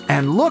eyes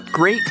and look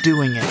great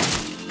doing it.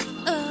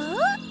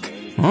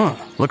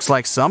 Looks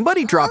like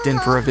somebody dropped in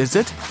for a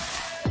visit.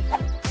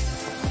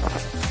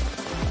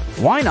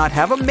 Why not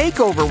have a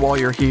makeover while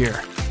you're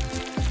here?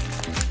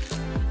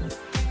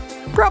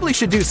 Probably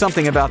should do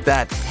something about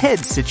that head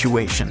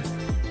situation.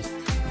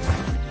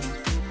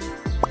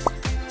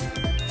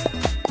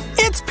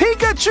 It's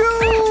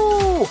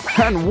Pikachu!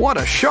 And what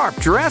a sharp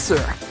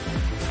dresser!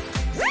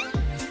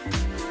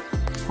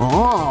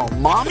 Oh,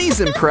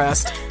 Mommy's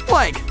impressed.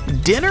 Like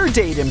dinner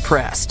date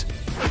impressed.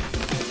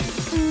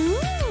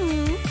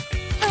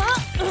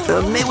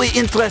 May we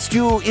interest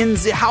you in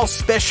the house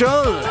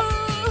special?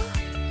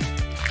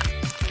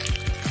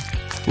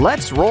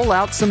 Let's roll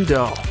out some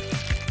dough.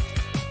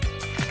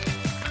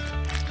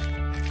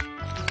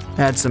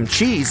 Add some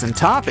cheese and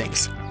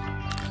toppings.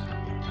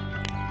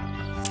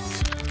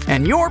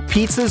 And your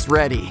pizza's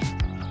ready.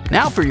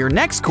 Now for your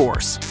next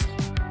course.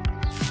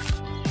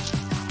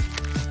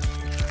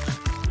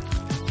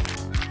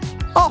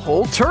 A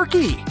whole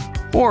turkey.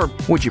 Or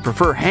would you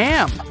prefer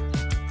ham?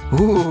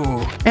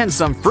 Ooh, and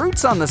some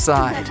fruits on the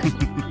side.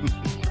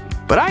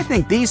 But I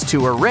think these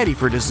two are ready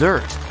for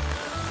dessert.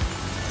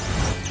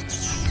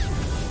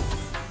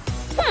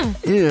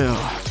 Ew,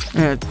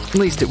 at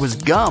least it was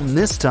gum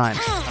this time.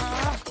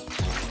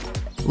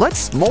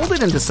 Let's mold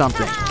it into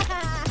something.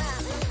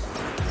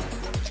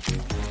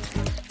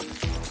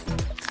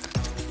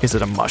 Is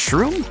it a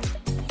mushroom?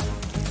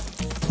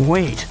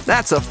 Wait,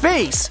 that's a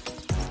face!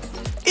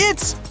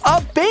 It's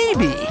a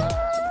baby!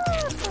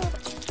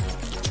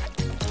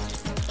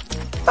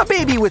 A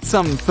baby with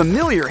some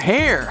familiar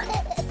hair.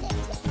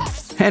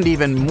 And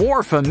even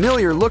more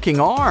familiar looking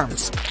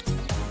arms.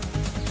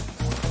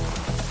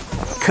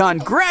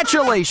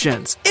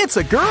 Congratulations! It's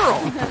a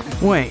girl!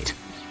 Wait,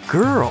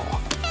 girl?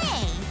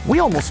 We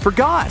almost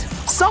forgot.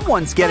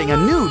 Someone's getting a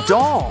new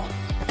doll.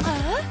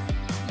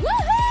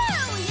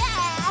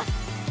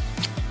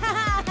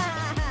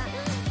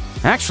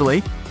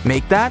 Actually,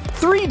 make that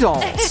 3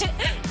 dolls.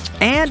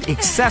 And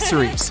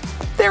accessories.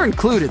 They're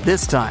included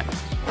this time.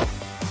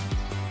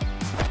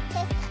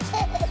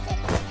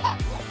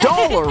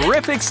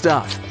 Dollarific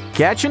stuff.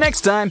 Catch you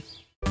next time.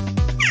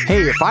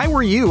 Hey, if I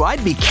were you,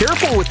 I'd be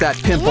careful with that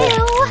pimple.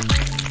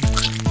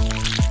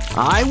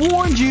 I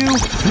warned you.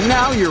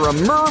 Now you're a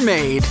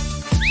mermaid.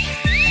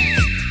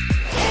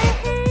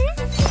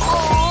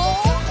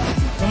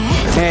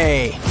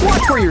 Hey, what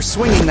Watch where you're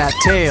swinging that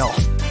tail.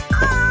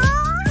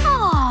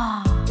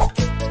 Aw.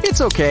 It's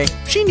okay.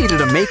 She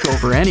needed a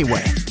makeover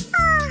anyway.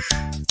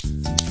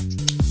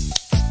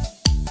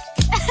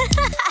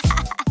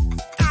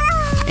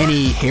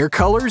 Any hair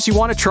colors you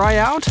want to try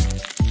out?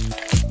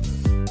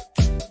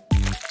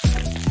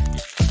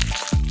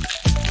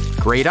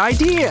 Great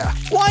idea!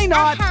 Why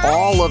not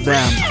all of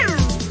them?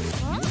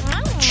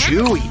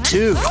 Chewy,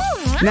 too.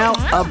 Now,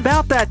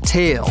 about that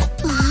tail.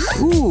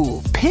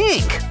 Ooh,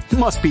 pink!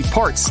 Must be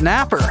part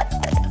snapper.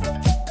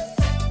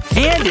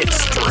 And it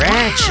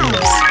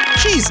stretches.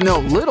 She's no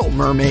little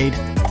mermaid.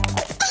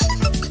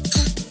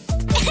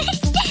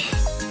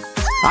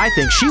 I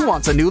think she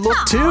wants a new look,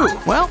 too.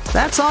 Well,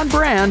 that's on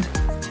brand.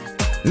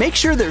 Make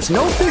sure there's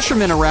no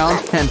fishermen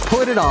around and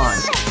put it on.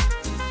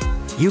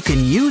 You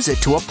can use it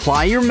to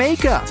apply your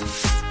makeup.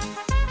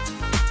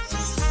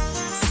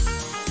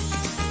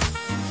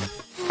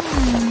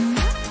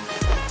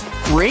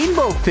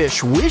 Rainbow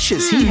Fish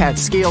wishes he had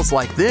scales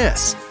like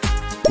this.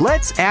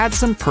 Let's add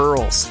some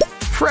pearls,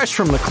 fresh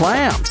from the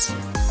clams.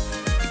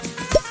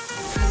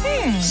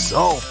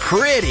 So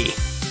pretty.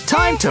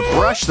 Time to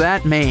brush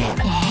that mane.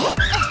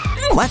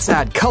 Let's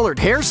add colored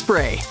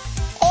hairspray.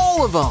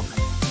 All of them.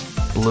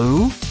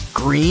 Blue,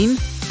 green,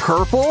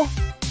 purple.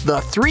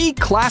 The 3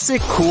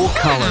 classic cool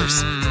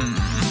colors.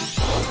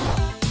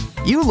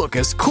 You look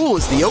as cool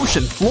as the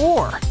ocean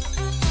floor.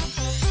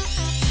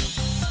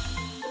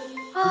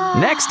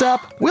 Next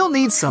up, we'll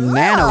need some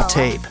nano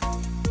tape.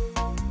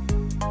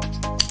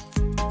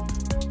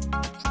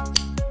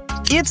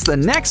 It's the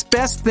next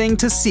best thing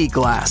to sea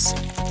glass.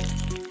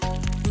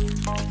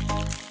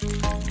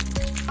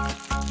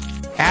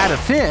 Add a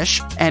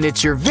fish, and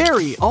it's your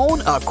very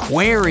own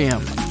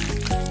aquarium.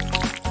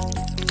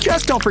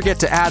 Just don't forget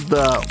to add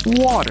the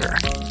water.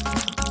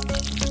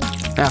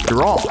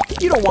 After all,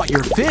 you don't want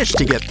your fish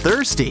to get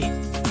thirsty.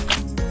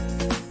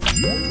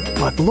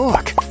 But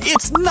look,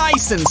 it's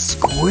nice and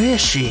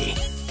squishy.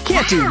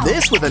 Can't do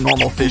this with a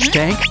normal fish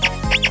tank.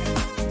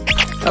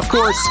 Of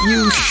course,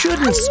 you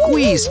shouldn't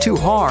squeeze too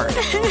hard.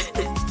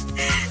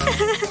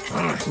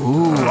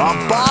 Ooh,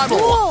 a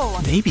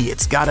bottle! Maybe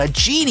it's got a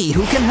genie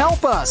who can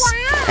help us.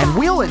 And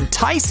we'll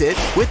entice it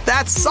with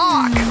that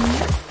sock.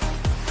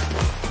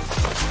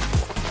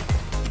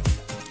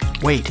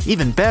 Wait,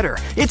 even better,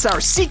 it's our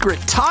secret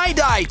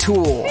tie-dye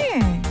tool.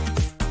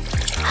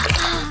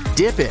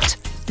 Dip it.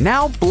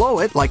 Now blow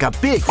it like a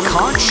big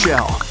conch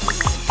shell.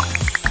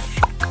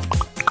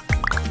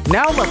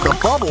 Now let the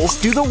bubbles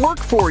do the work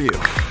for you.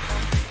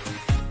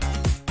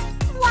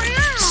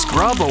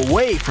 Scrub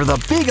away for the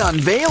big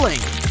unveiling.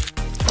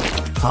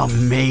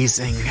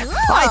 Amazing.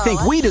 I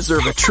think we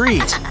deserve a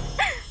treat.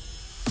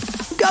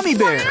 Gummy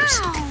bears.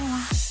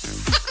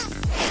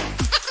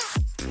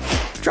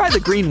 Try the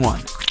green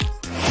one.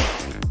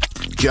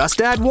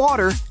 Just add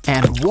water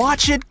and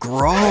watch it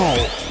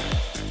grow.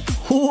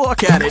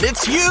 Look at it,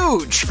 it's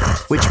huge!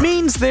 Which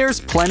means there's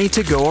plenty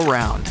to go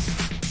around.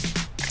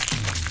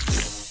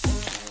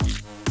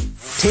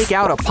 Take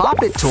out a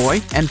Pop-It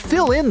toy and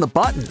fill in the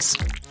buttons.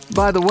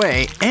 By the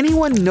way,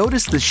 anyone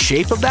notice the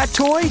shape of that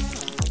toy?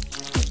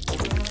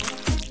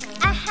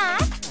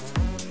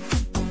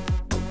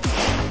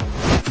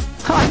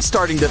 I'm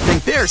starting to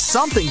think there's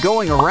something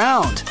going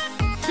around.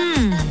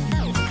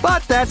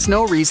 But that's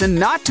no reason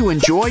not to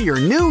enjoy your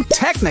new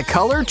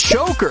Technicolor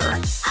choker.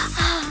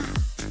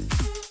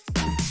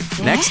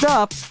 Next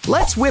up,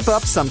 let's whip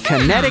up some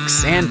kinetic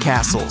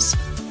sandcastles.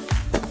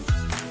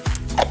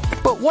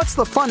 But what's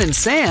the fun in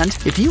sand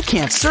if you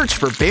can't search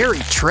for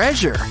buried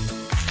treasure?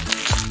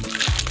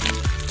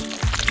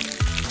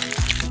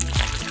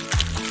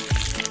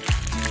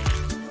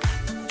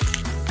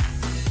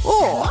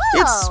 Oh,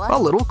 it's a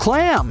little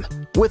clam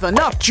with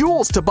enough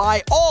jewels to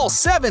buy all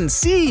 7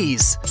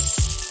 seas.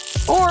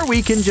 Or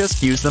we can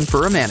just use them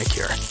for a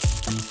manicure.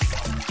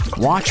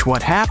 Watch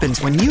what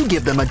happens when you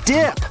give them a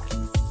dip.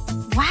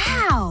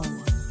 Wow!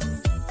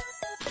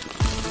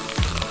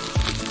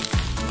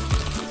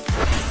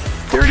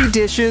 Dirty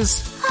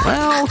dishes?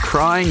 Well,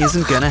 crying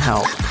isn't gonna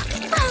help.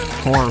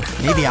 Or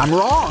maybe I'm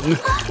wrong.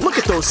 Look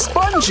at those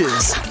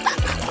sponges.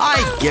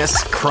 I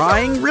guess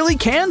crying really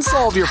can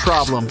solve your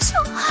problems.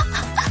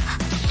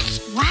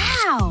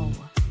 Wow!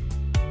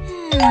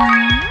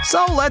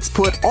 So let's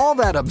put all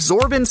that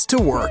absorbance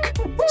to work.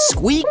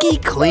 Squeaky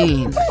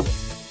clean.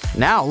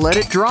 Now let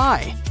it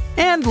dry.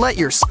 And let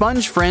your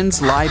sponge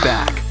friends lie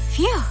back.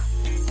 Phew!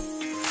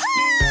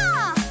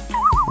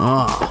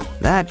 Oh,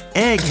 that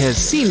egg has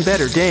seen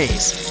better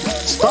days.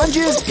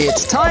 Sponges,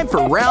 it's time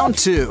for round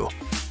 2.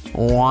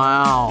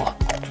 Wow.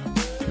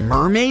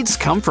 Mermaids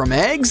come from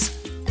eggs?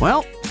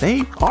 Well,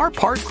 they are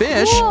part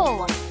fish.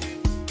 Cool.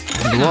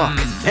 And look,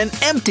 an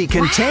empty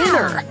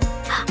container.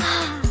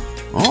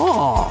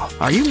 Oh,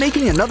 are you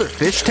making another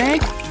fish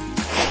tank?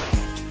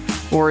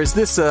 Or is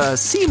this a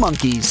sea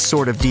monkeys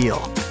sort of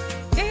deal?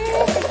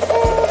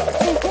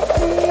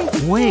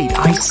 Wait,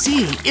 I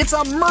see. It's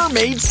a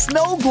mermaid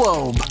snow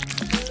globe.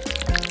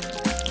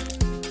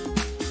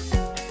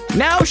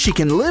 Now she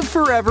can live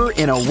forever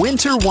in a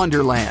winter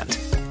wonderland.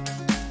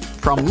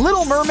 From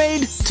Little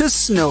Mermaid to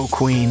Snow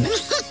Queen.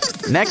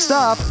 Next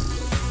up,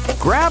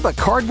 grab a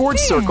cardboard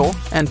circle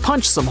and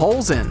punch some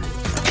holes in.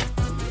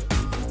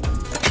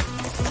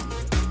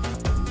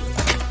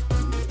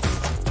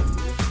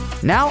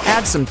 Now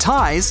add some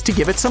ties to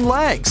give it some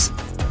legs.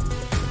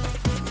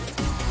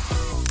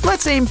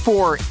 Let's aim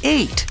for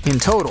 8 in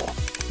total,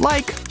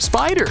 like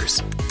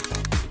spiders.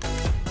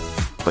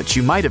 But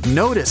you might have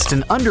noticed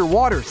an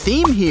underwater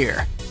theme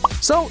here.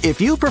 So if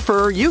you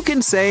prefer, you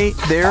can say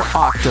they're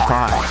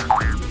octopi.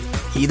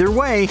 Either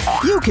way,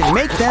 you can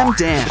make them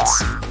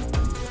dance.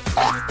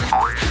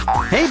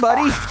 Hey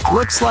buddy,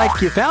 looks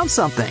like you found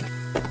something.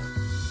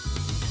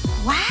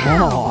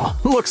 Wow.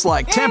 Oh, looks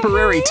like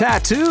temporary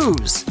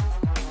tattoos.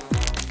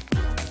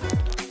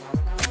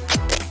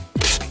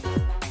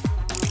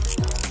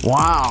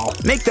 Wow,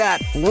 make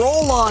that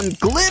roll-on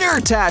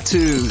glitter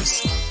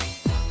tattoos.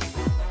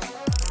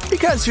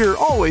 Because you're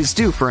always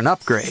due for an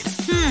upgrade.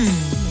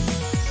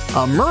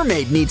 A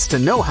mermaid needs to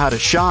know how to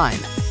shine.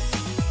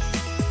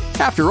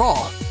 After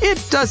all, it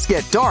does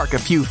get dark a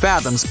few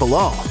fathoms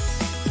below.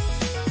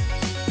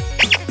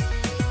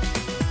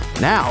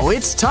 Now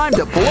it's time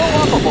to blow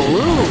up a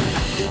balloon.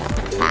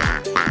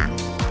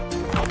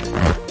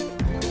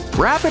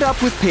 Wrap it up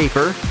with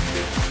paper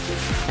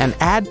and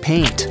add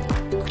paint.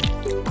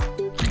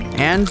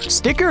 And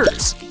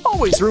stickers.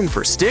 Always room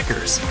for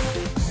stickers.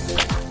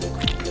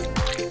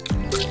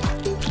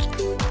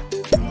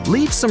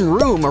 Leave some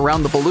room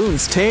around the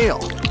balloon's tail.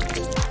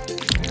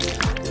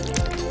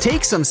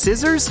 Take some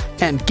scissors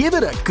and give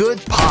it a good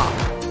pop.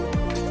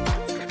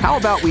 How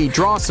about we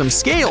draw some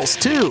scales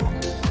too?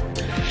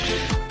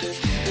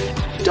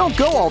 Don't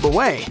go all the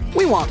way.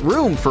 We want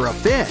room for a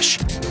fish.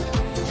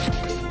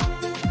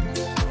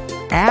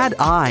 Add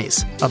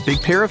eyes, a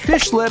big pair of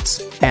fish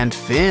lips, and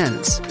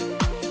fins.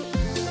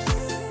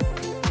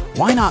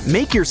 Why not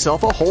make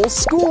yourself a whole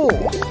school?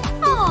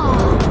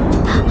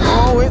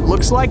 Oh, it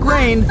looks like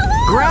rain.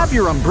 Grab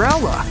your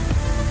umbrella.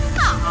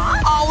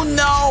 Oh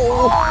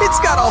no! It's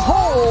got a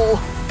hole!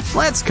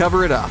 Let's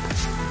cover it up.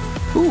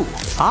 Ooh,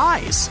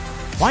 eyes.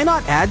 Why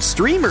not add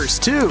streamers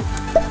too?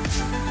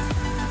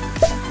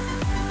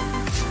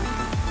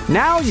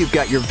 Now you've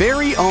got your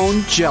very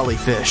own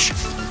jellyfish.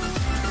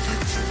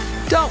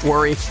 Don't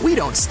worry, we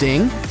don't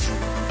sting.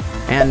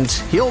 And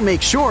he'll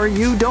make sure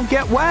you don't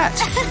get wet.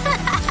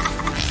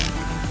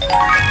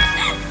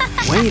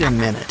 Wait a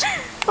minute.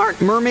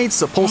 Aren't mermaids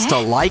supposed to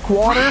like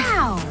water?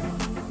 Wow.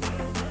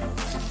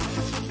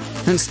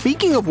 And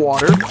speaking of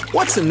water,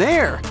 what's in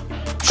there?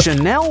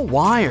 Chanel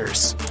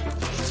wires.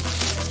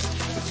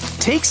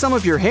 Take some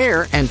of your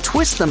hair and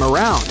twist them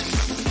around.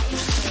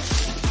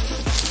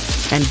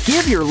 And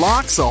give your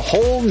locks a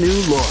whole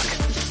new look.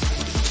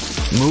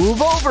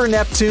 Move over,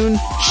 Neptune.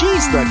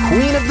 She's the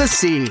queen of the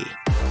sea.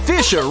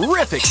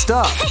 Fish-erific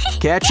stuff.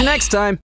 Catch you next time.